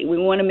equity. We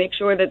want to make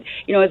sure that,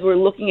 as we're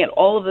looking at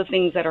all of the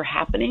things that are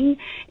happening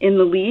in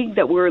the league,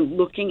 that we're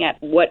looking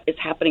at what is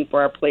happening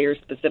for our players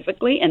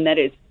specifically, and that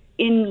is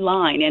in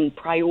line and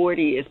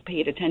priority is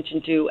paid attention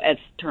to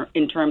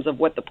in terms of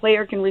what the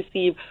player can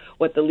receive,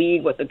 what the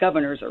league, what the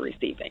governors are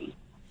receiving.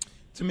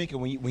 Tamika,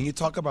 when you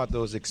talk about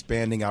those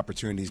expanding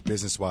opportunities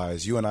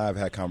business-wise, you and I have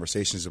had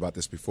conversations about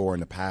this before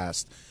in the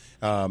past,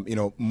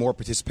 more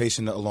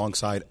participation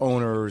alongside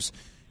owners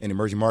in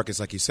emerging markets,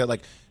 like you said.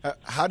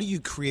 How do you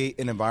create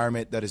an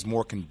environment that is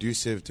more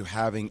conducive to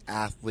having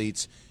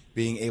athletes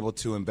being able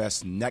to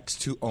invest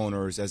next to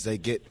owners as they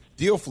get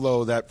deal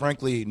flow that,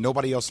 frankly,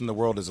 nobody else in the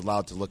world is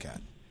allowed to look at?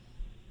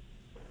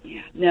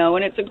 Yeah, no,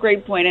 and it's a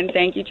great point, and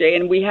thank you, Jay.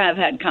 And we have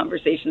had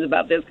conversations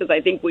about this because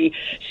I think we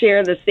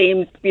share the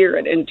same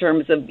spirit in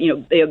terms of,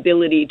 the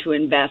ability to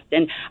invest.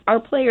 And our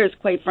players,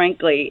 quite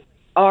frankly,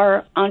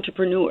 are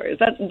entrepreneurs.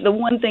 That's the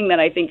one thing that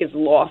I think is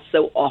lost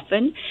so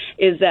often,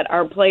 is that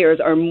our players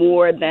are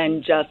more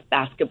than just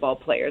basketball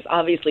players.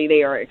 Obviously,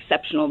 they are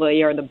exceptional.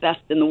 They are the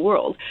best in the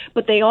world.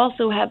 But they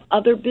also have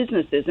other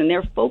businesses, and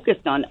they're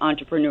focused on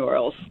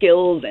entrepreneurial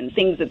skills and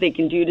things that they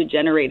can do to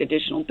generate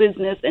additional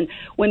business. And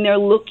when they're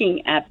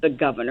looking at the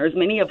governors,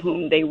 many of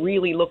whom they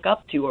really look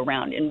up to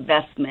around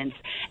investments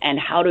and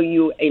how do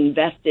you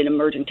invest in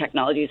emerging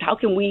technologies, how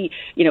can we,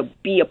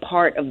 be a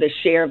part of the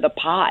share of the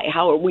pie?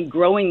 How are we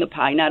growing the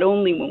pie? Not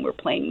only when we're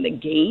playing the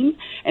game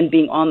and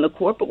being on the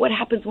court, but what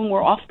happens when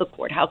we're off the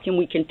court? How can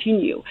we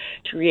continue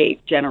to create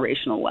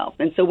generational wealth?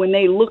 And so when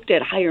they looked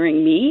at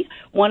hiring me,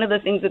 one of the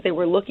things that they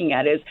were looking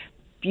at is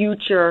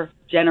future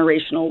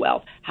generational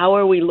wealth. How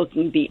are we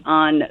looking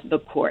beyond the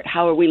court?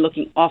 How are we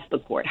looking off the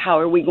court? How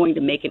are we going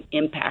to make an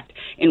impact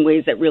in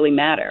ways that really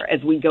matter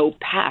as we go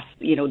past,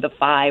 the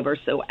 5 or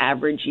so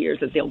average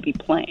years that they'll be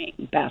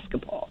playing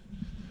basketball?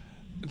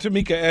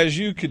 Tamika, as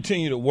you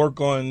continue to work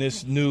on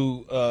this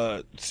new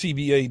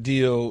CBA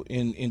deal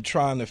in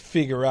trying to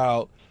figure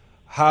out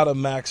how to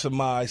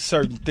maximize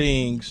certain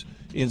things,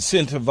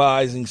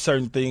 incentivizing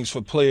certain things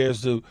for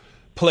players to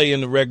play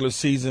in the regular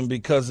season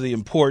because of the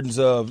importance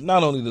of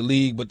not only the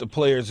league but the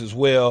players as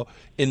well,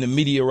 in the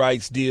media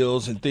rights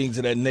deals and things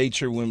of that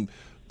nature, when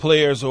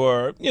players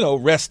are,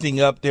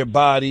 resting up their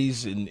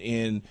bodies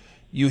and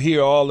you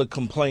hear all the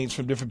complaints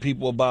from different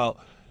people about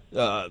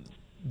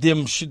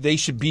they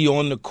should be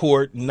on the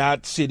court,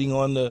 not sitting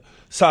on the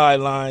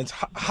sidelines.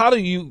 How do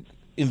you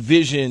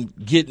envision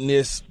getting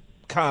this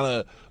kind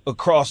of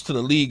across to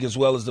the league as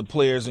well as the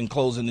players in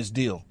closing this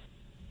deal?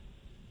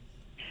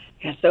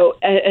 Yeah, so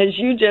as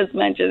you just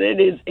mentioned,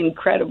 it is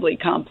incredibly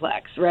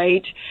complex,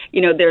 right?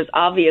 There's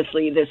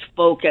obviously this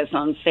focus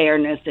on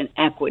fairness and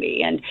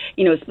equity. And,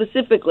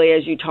 specifically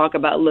as you talk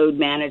about load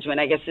management,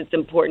 I guess it's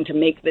important to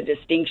make the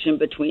distinction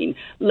between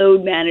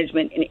load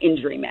management and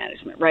injury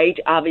management, right?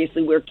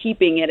 Obviously, we're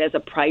keeping it as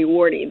a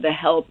priority, the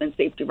health and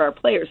safety of our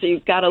players. So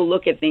you've got to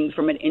look at things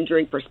from an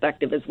injury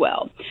perspective as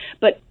well.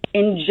 But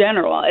in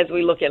general, as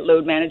we look at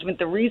load management,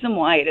 the reason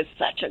why it is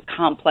such a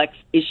complex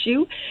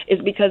issue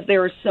is because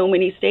there are so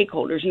many stakeholders.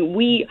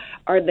 We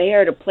are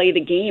there to play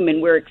the game,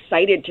 and we're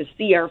excited to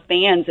see our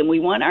fans, and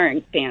we want our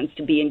fans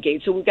to be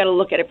engaged. So we've got to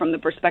look at it from the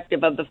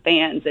perspective of the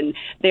fans and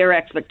their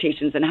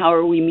expectations and how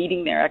are we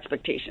meeting their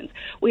expectations.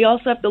 We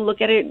also have to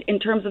look at it in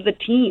terms of the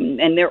team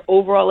and their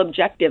overall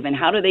objective and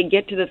how do they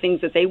get to the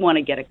things that they want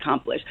to get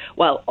accomplished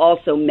while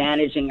also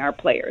managing our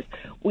players.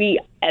 We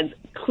as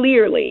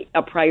clearly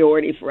a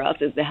priority for us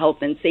is the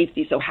health and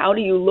safety. So how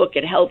do you look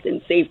at health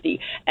and safety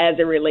as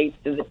it relates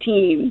to the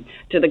team,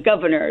 to the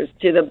governors,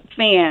 to the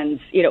fans?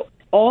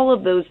 All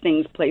of those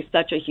things play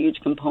such a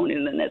huge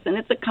component in this, and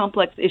it's a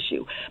complex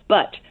issue.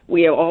 But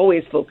we are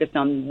always focused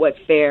on what's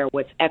fair,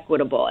 what's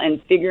equitable,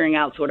 and figuring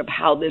out sort of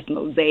how this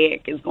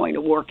mosaic is going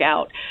to work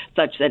out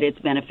such that it's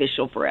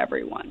beneficial for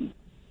everyone.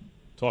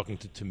 Talking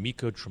to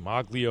Tamika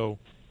Tremaglio,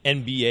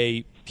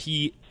 MBPA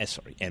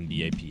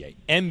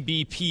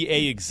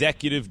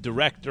Executive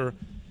Director,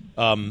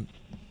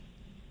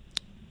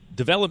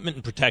 Development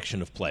and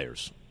Protection of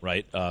Players,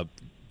 right?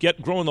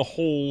 Growing the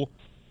whole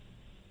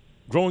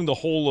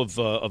of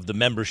the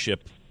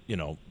membership,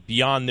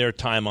 beyond their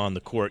time on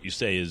the court, you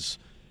say is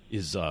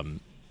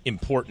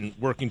important.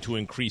 Working to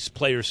increase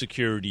player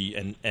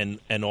security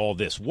and all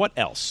this. What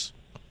else?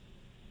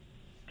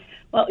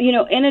 Well,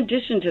 in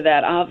addition to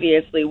that,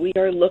 obviously, we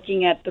are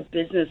looking at the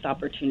business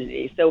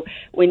opportunities. So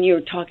when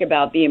you talk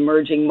about the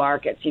emerging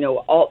markets,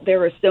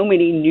 there are so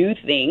many new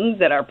things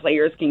that our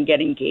players can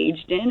get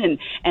engaged in,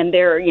 and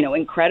they're,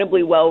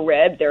 incredibly well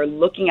read. They're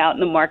looking out in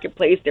the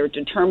marketplace. They're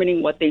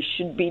determining what they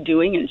should be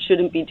doing and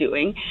shouldn't be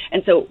doing.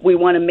 And so we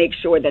want to make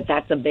sure that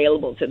that's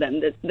available to them.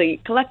 The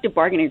collective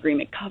bargaining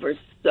agreement covers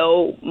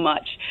so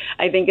much.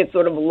 I think it's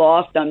sort of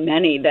lost on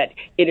many that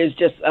it is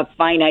just a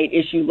finite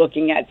issue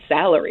looking at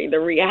salary.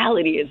 The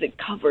reality is it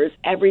covers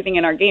everything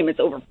in our game. It's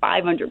over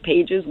 500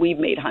 pages. We've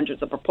made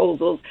hundreds of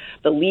proposals.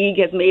 The league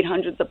has made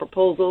hundreds of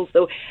proposals.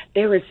 So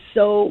there is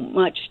so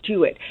much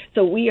to it.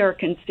 So we are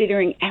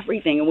considering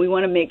everything, and we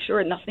want to make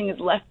sure nothing is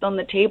left on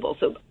the table.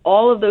 So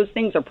all of those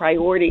things are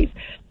priorities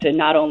to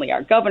not only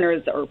our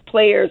governors or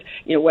players,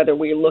 whether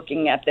we're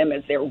looking at them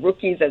as they're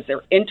rookies, as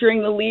they're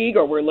entering the league,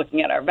 or we're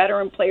looking at our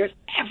veteran players.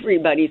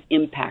 Everybody's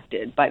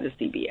impacted by the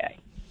CBA.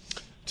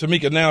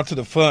 Tamika, now to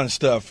the fun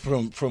stuff.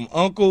 From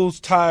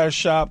Uncle's Tire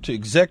Shop to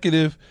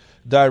executive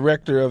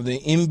director of the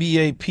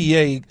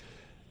NBAPA,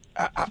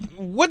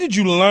 what did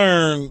you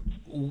learn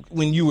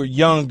when you were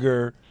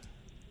younger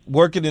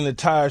working in the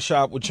tire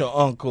shop with your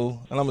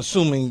uncle, and I'm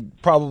assuming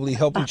probably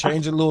helping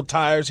change a little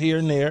tires here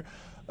and there,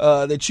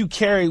 that you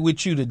carry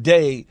with you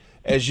today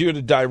as you're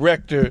the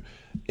director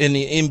in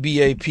the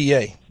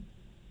NBAPA?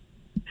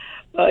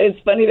 Well, it's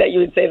funny that you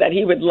would say that.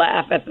 He would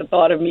laugh at the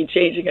thought of me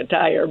changing a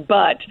tire,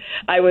 but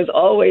I was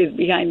always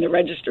behind the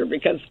register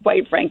because,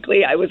 quite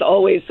frankly, I was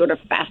always sort of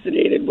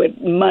fascinated with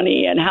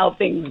money and how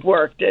things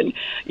worked. And,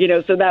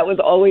 so that was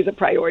always a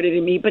priority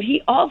to me. But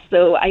he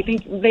also, I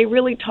think they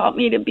really taught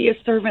me to be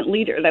a servant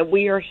leader, that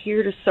we are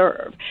here to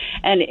serve.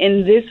 And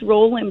in this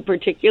role in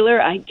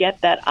particular, I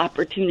get that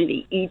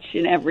opportunity each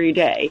and every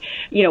day.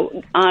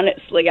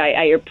 Honestly,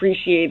 I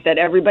appreciate that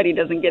everybody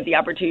doesn't get the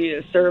opportunity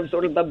to serve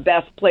sort of the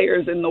best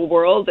players in the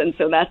world. And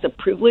so that's a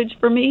privilege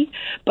for me.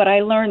 But I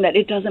learned that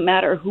it doesn't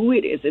matter who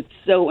it is. It's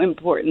so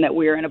important that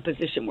we're in a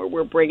position where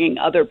we're bringing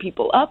other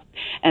people up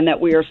and that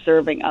we are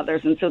serving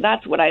others. And so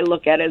that's what I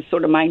look at as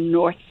sort of my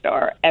North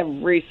Star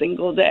every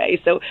single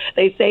day. So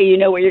they say,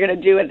 what you're going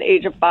to do at the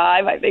age of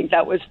 5. I think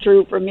that was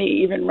true for me,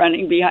 even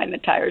running behind the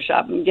tire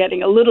shop and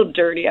getting a little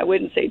dirty. I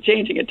wouldn't say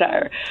changing a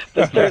tire,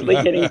 but certainly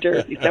getting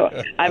dirty. So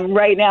I'm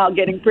right now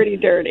getting pretty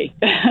dirty.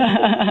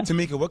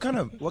 Tamika,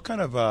 what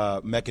kind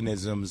of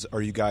mechanisms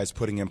are you guys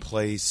putting in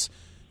place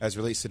as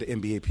relates to the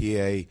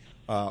NBAPA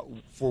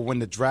for when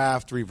the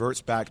draft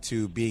reverts back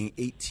to being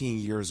 18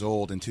 years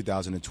old in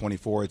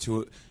 2024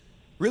 to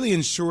really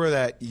ensure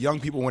that young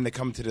people, when they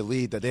come to the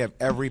league, that they have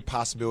every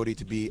possibility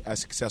to be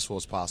as successful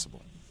as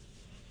possible?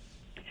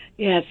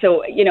 Yeah,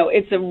 so,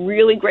 it's a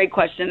really great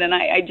question, and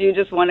I do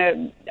just want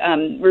to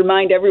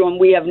remind everyone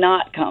we have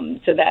not come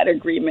to that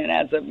agreement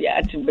as of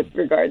yet with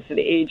regards to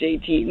the age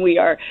 18. We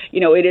are,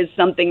 it is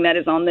something that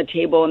is on the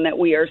table and that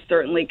we are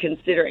certainly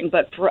considering.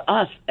 But for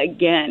us,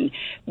 again,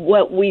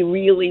 what we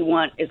really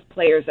want is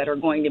players that are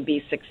going to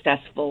be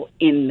successful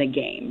in the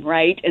game,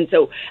 right? And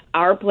so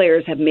our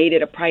players have made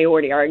it a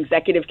priority. Our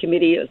executive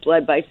committee is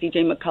led by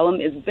C.J.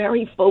 McCollum, is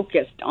very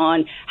focused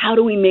on how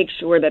do we make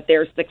sure that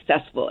they're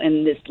successful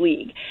in this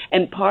league.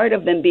 And part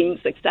of them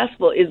being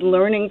successful is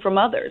learning from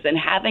others, and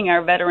having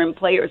our veteran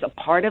players a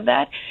part of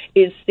that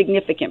is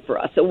significant for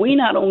us. So we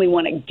not only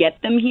want to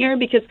get them here,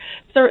 because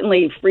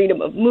certainly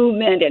freedom of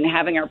movement and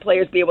having our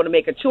players be able to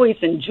make a choice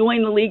and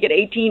join the league at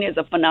 18 is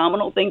a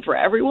phenomenal thing for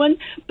everyone.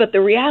 But the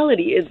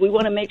reality is we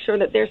want to make sure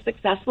that they're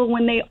successful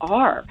when they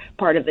are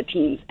part of the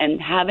teams, and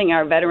having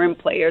our veteran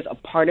players a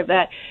part of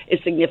that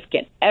is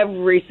significant.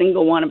 Every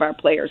single one of our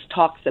players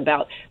talks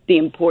about the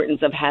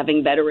importance of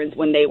having veterans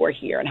when they were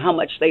here and how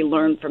much they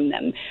learned from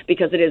them,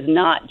 because it is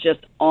not just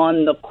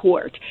on the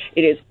court.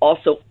 It is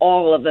also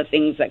all of the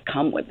things that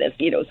come with this,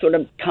 sort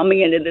of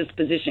coming into this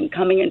position,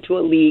 coming into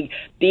a league,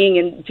 being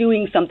and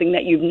doing something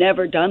that you've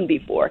never done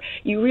before.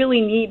 You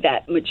really need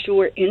that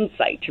mature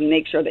insight to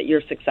make sure that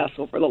you're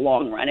successful for the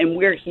long run. And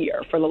we're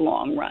here for the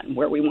long run,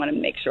 where we want to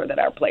make sure that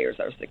our players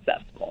are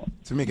successful.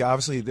 Tamika,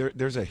 obviously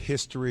there's a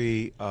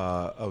history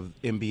of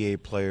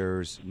NBA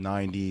players,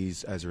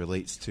 90s, as it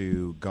relates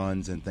to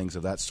guns and things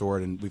of that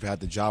sort. And we've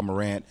had the Ja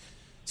Morant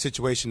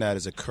situation that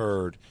has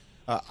occurred.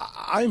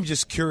 I'm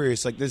just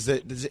curious, like, does the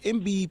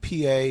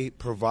NBPA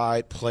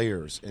provide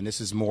players, and this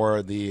is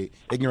more the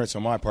ignorance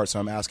on my part, so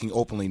I'm asking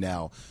openly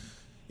now,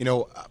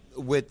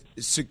 with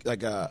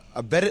like a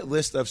vetted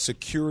list of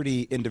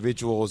security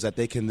individuals that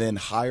they can then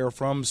hire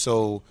from?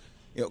 So,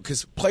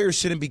 because players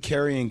shouldn't be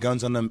carrying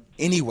guns on them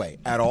anyway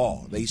at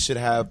all. They should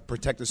have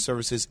protective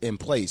services in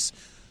place.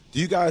 Do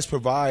you guys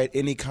provide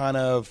any kind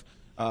of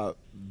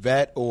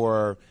vet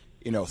or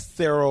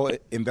thorough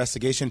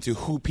investigation to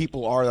who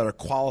people are that are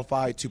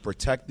qualified to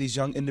protect these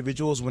young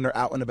individuals when they're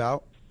out and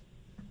about?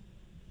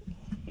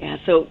 Yeah,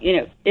 so,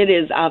 it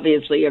is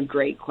obviously a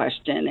great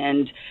question.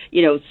 And,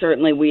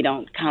 certainly we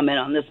don't comment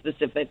on the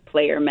specific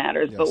player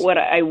matters. Yes. But what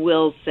I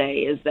will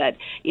say is that,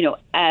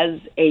 as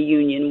a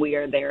union, we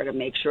are there to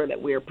make sure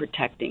that we are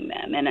protecting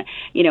them. And,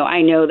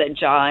 I know that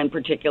Ja in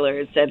particular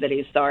has said that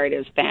he's sorry to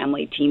his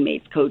family,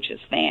 teammates, coaches,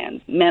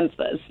 fans,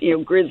 Memphis,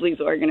 Grizzlies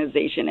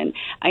organization. And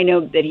I know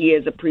that he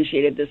has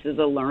appreciated this as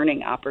a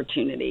learning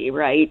opportunity,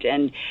 right?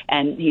 And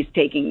he's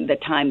taking the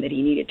time that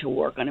he needed to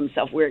work on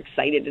himself. We're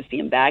excited to see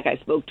him back. I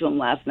spoke to him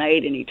last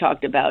night, and he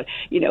talked about,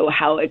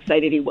 how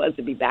excited he was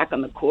to be back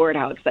on the court,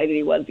 how excited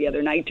he was the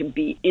other night to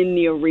be in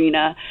the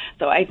arena.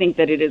 So I think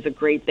that it is a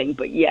great thing.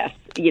 But yes,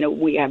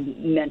 we have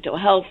mental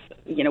health,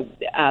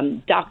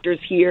 doctors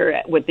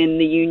here within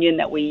the union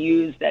that we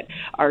use that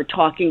are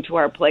talking to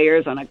our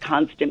players on a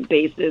constant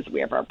basis. We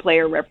have our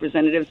player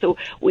representatives. So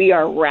we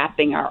are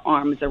wrapping our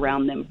arms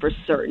around them for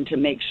certain to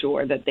make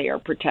sure that they are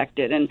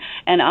protected. And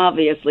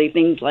obviously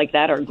things like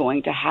that are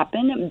going to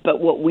happen. But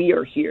what we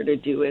are here to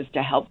do is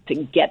to help to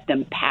get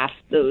them past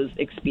those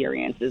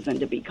experiences and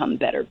to become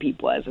better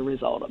people as a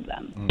result of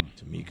them.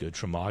 Tamika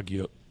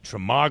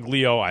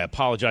Tremaglio, I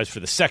apologize for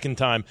the second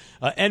time,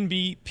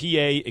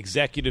 NBPA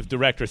Executive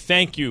Director.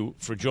 Thank you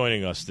for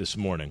joining us this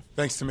morning.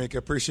 Thanks, Tamika.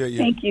 Appreciate you.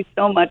 Thank you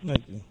so much.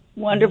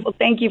 Wonderful.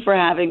 Thank you for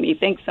having me.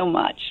 Thanks so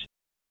much.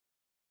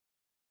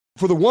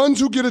 For the ones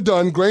who get it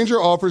done,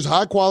 Grainger offers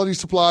high-quality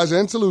supplies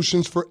and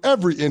solutions for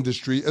every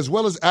industry, as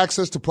well as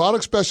access to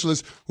product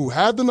specialists who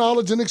have the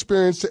knowledge and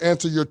experience to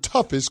answer your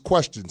toughest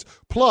questions.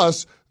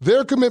 Plus,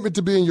 their commitment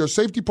to being your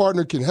safety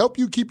partner can help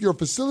you keep your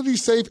facility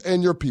safe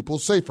and your people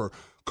safer.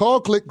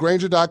 Call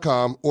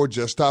clickgrainger.com or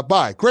just stop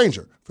by.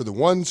 Grainger, for the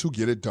ones who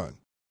get it done.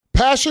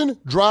 Passion,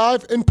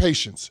 drive, and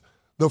patience.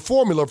 The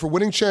formula for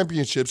winning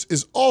championships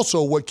is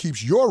also what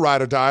keeps your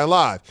ride or die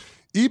alive.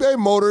 eBay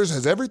Motors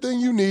has everything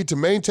you need to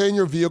maintain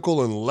your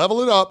vehicle and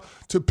level it up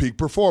to peak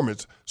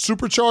performance.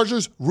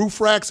 Superchargers,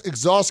 roof racks,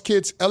 exhaust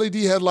kits, LED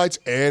headlights,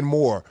 and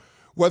more.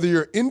 Whether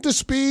you're into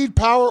speed,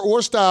 power,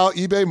 or style,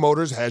 eBay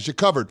Motors has you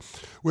covered.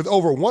 With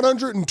over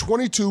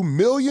 122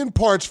 million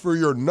parts for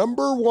your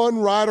number one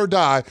ride or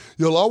die,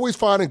 you'll always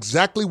find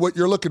exactly what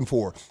you're looking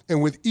for.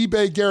 And with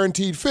eBay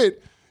Guaranteed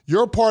Fit,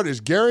 your part is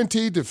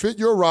guaranteed to fit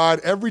your ride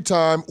every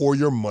time or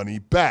your money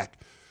back.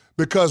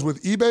 Because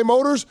with eBay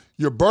Motors,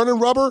 you're burning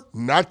rubber,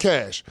 not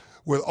cash.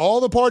 With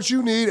all the parts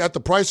you need at the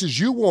prices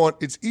you want,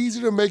 it's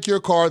easy to make your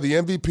car the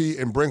MVP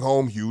and bring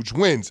home huge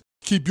wins.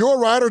 Keep your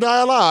ride or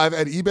die alive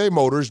at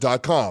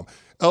ebaymotors.com.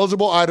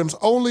 Eligible items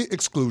only.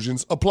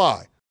 Exclusions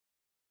apply.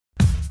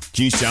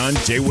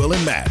 Keyshawn, J. Will,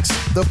 and Max,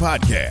 the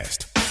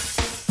podcast.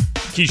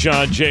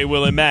 Keyshawn, J.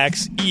 Will, and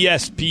Max,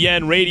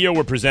 ESPN Radio.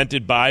 We're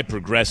presented by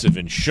Progressive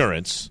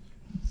Insurance.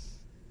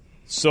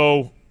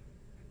 So,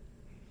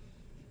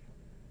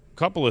 a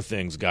couple of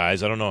things,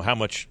 guys. I don't know how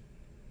much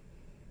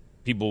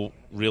people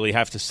really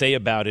have to say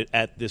about it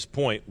at this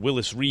point.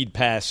 Willis Reed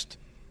passed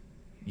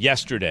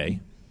yesterday.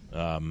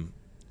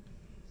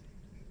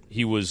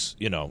 He was,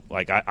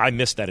 I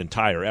missed that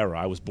entire era.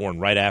 I was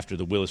born right after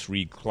the Willis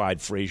Reed, Clyde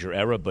Frazier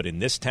era. But in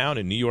this town,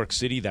 in New York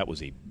City, that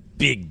was a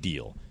big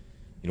deal.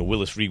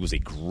 Willis Reed was a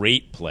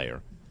great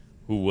player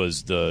who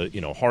was the,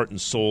 heart and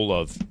soul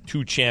of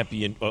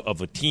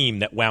of a team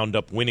that wound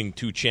up winning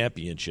 2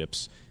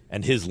 championships.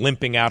 And his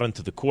limping out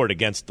onto the court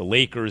against the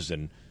Lakers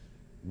and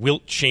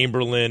Wilt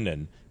Chamberlain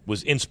and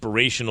was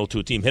inspirational to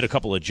a team. Hit a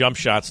couple of jump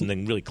shots, and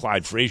then really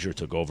Clyde Frazier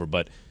took over.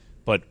 But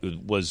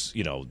was,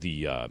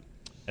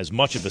 as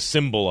much of a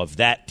symbol of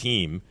that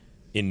team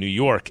in New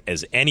York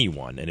as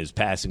anyone, and his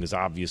passing is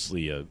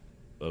obviously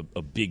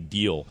a big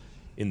deal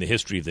in the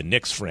history of the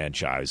Knicks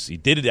franchise. He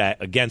did that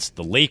against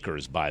the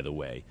Lakers, by the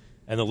way,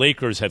 and the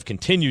Lakers have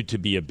continued to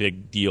be a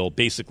big deal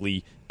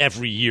basically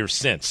every year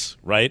since,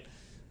 right?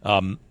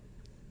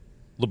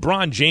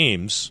 LeBron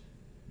James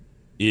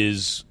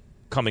is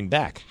coming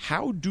back.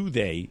 How do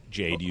they,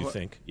 Jay, do you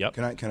think? Yep.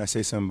 Can I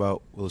say something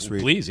about Willis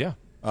Reed? Please, yeah.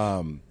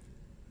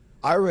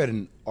 I read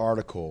an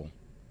article,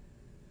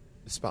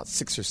 it's about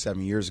 6 or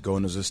 7 years ago,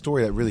 and there's a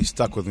story that really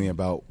stuck with me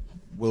about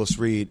Willis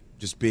Reed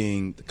just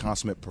being the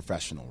consummate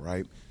professional,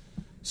 right?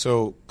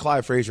 So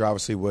Clyde Frazier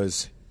obviously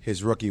was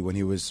his rookie when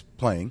he was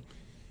playing.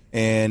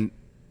 And,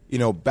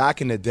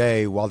 back in the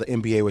day, while the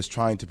NBA was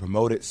trying to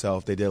promote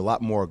itself, they did a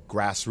lot more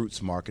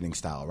grassroots marketing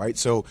style, right?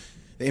 So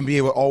the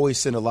NBA would always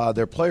send a lot of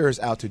their players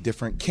out to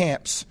different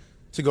camps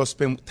to go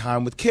spend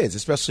time with kids,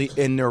 especially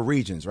in their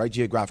regions, right,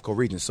 geographical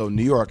regions. So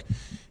New York,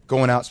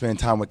 going out, spending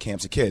time with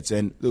camps of kids.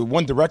 And the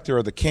one director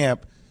of the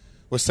camp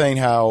was saying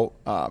how,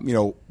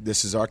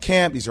 this is our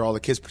camp. These are all the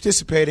kids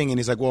participating. And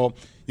he's like, well,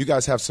 you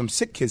guys have some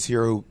sick kids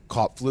here who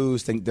caught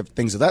flus,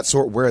 things of that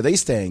sort. Where are they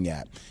staying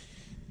at?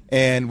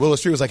 And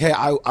Willis Reed was like, hey,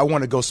 I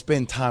want to go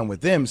spend time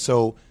with them.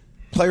 So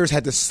players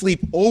had to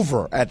sleep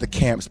over at the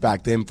camps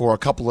back then for a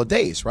couple of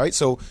days, right?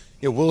 So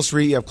Willis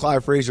Reed, you have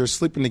Clyde Frazier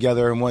sleeping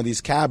together in one of these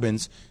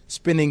cabins,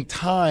 spending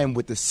time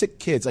with the sick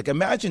kids. Like,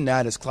 imagine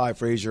that as Clyde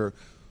Frazier,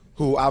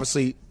 who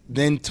obviously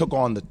then took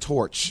on the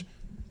torch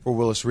for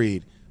Willis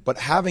Reed. But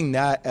having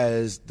that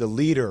as the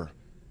leader,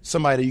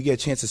 somebody that you get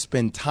a chance to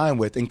spend time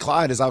with, and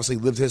Clyde has obviously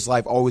lived his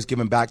life always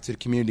giving back to the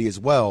community as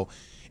well.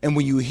 And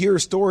when you hear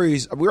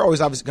stories, we're always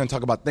obviously going to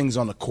talk about things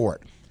on the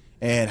court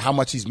and how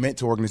much he's meant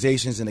to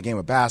organizations in the game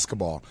of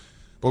basketball.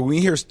 But when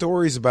you hear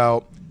stories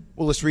about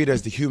Willis Reed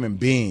as the human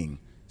being,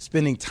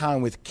 spending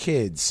time with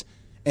kids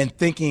and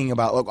thinking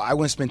about, look, I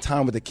want to spend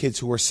time with the kids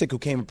who were sick, who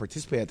came and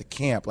participated at the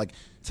camp. Like,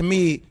 to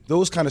me,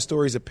 those kind of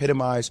stories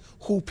epitomize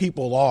who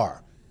people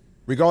are,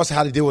 regardless of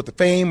how they deal with the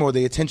fame or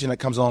the attention that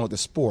comes along with the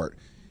sport.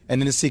 And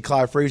then to see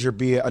Clyde Frazier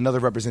be another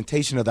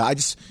representation of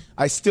that,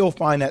 I still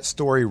find that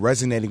story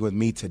resonating with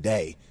me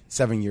today,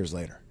 7 years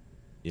later.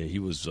 Yeah, he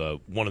was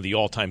one of the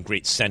all-time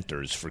great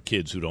centers for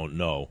kids who don't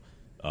know,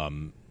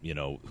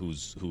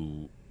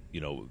 who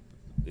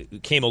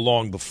came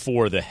along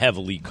before the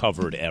heavily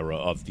covered era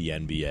of the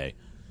NBA,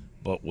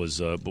 but was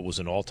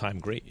an all-time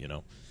great,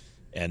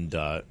 and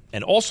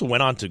also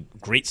went on to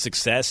great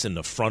success in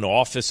the front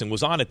office and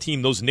was on a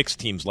team, those Knicks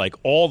teams, like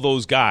all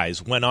those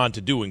guys went on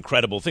to do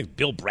incredible things.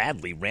 Bill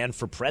Bradley ran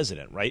for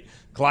president, right?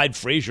 Clyde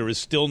Frazier is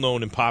still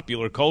known in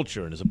popular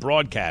culture and as a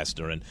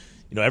broadcaster, and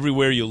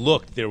everywhere you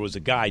looked, there was a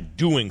guy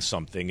doing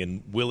something,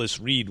 and Willis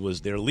Reed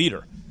was their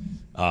leader.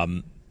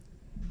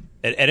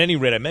 At any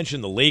rate, I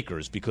mentioned the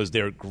Lakers because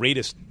their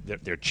greatest,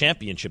 their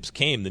championships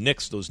came,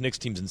 those Knicks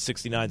teams in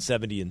 69,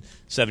 70, and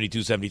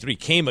 72, 73,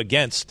 came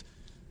against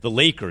the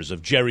Lakers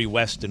of Jerry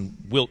West and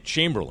Wilt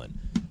Chamberlain.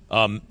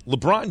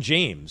 LeBron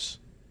James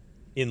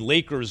in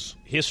Lakers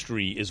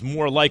history is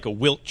more like a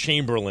Wilt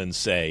Chamberlain,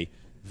 say,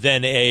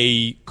 than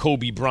a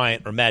Kobe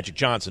Bryant or Magic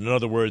Johnson. In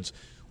other words,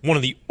 one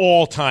of the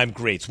all-time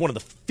greats, one of the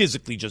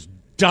physically just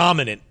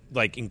dominant,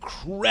 like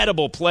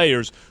incredible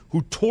players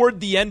who toward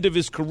the end of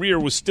his career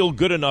was still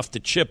good enough to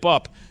chip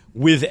up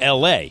with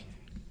L.A.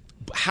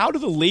 How do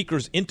the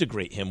Lakers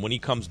integrate him when he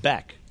comes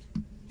back?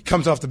 He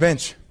comes off the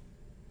bench.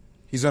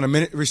 He's on a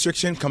minute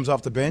restriction, comes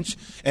off the bench.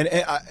 And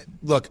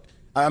look,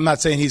 I'm not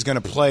saying he's going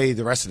to play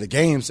the rest of the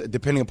games,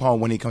 depending upon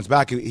when he comes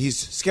back. He's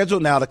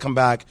scheduled now to come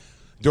back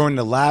during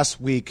the last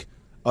week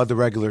of the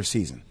regular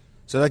season.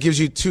 So that gives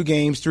you 2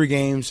 games, 3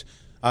 games.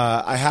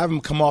 I have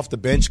him come off the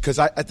bench because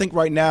I think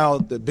right now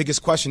the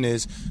biggest question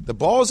is the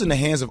ball's in the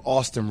hands of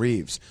Austin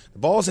Reeves. The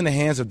ball's in the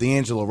hands of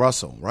D'Angelo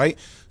Russell, right?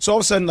 So all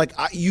of a sudden,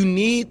 you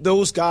need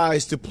those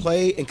guys to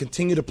play and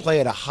continue to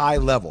play at a high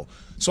level.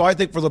 So I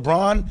think for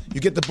LeBron,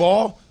 you get the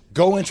ball,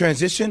 go in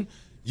transition,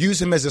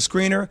 use him as a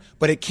screener,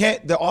 but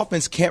the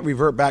offense can't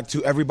revert back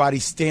to everybody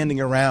standing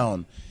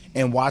around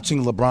and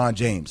watching LeBron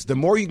James. The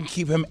more you can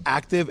keep him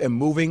active and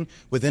moving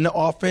within the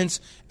offense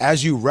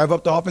as you rev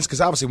up the offense,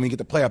 because obviously when you get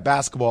to play a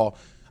basketball,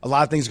 a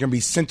lot of things are going to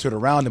be centered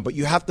around him, but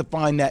you have to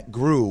find that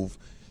groove,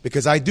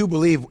 because I do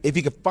believe if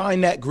he could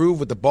find that groove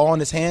with the ball in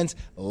his hands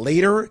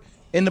later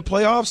in the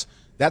playoffs,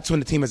 that's when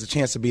the team has a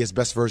chance to be his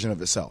best version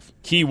of itself.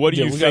 Key, what do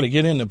you think? We got to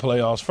get in the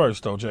playoffs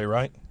first, though, Jay,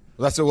 right?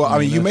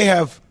 You may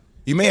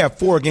have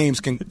 4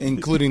 games,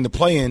 including the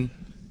play-in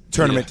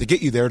tournament, to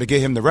get you there, to get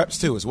him the reps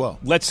too as well.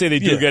 Let's say they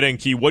do get in,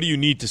 Key. What do you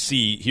need to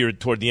see here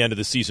toward the end of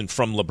the season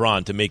from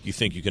LeBron to make you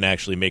think you can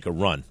actually make a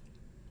run?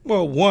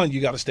 Well, one, you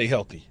got to stay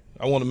healthy.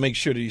 I want to make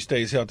sure that he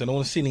stays healthy. I don't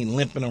want to see any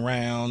limping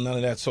around, none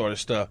of that sort of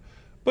stuff.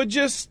 But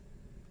just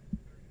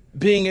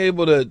being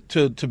able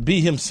to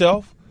be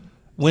himself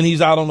when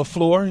he's out on the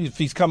floor, if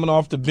he's coming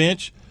off the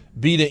bench,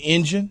 be the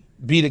engine,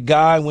 be the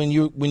guy when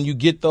you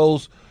get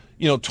those,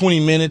 20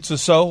 minutes or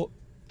so.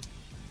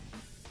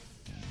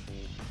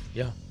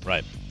 Yeah,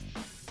 right.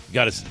 You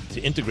got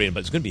to integrate him,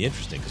 but it's going to be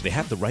interesting because they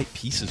have the right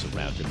pieces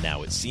around him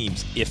now, it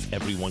seems, if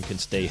everyone can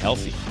stay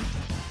healthy.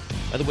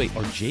 By the way,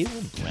 are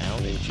Jaylen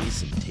Brown and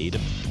Jason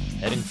Tatum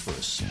heading for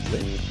a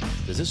split?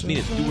 Does this mean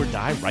it's do or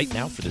die right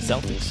now for the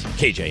Celtics?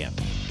 KJM.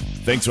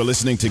 Thanks for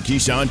listening to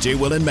Keyshawn, J.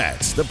 Will, and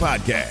Max, the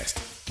podcast.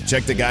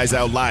 Check the guys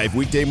out live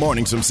weekday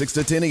mornings from 6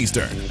 to 10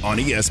 Eastern on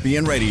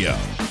ESPN Radio.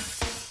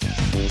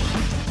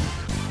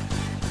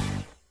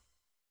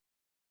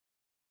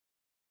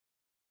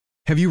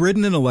 Have you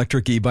ridden an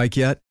electric e-bike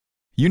yet?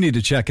 You need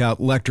to check out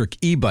Electric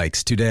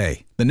E-Bikes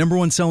today, the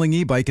 #1 selling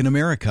e-bike in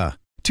America.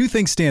 2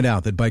 things stand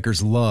out that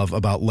bikers love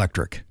about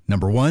Electric.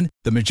 Number 1,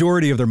 the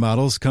majority of their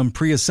models come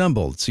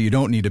pre-assembled, so you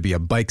don't need to be a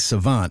bike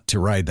savant to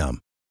ride them.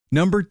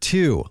 Number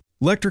 2,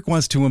 Electric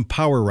wants to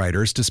empower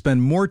riders to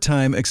spend more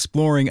time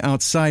exploring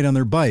outside on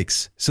their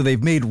bikes, so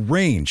they've made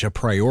range a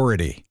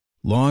priority.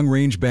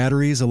 Long-range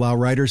batteries allow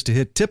riders to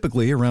hit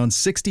typically around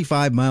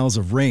 65 miles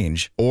of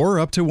range, or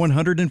up to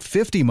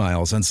 150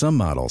 miles on some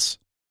models.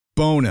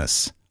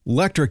 Bonus,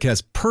 Electric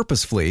has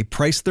purposefully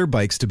priced their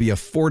bikes to be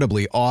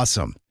affordably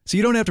awesome, so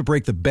you don't have to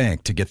break the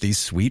bank to get these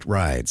sweet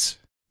rides.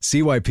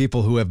 See why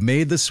people who have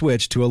made the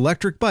switch to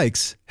electric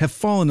bikes have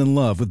fallen in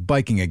love with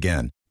biking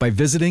again by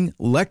visiting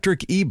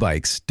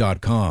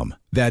lectricebikes.com.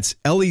 That's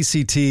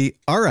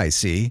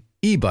LECTRIC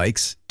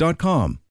ebikes.com.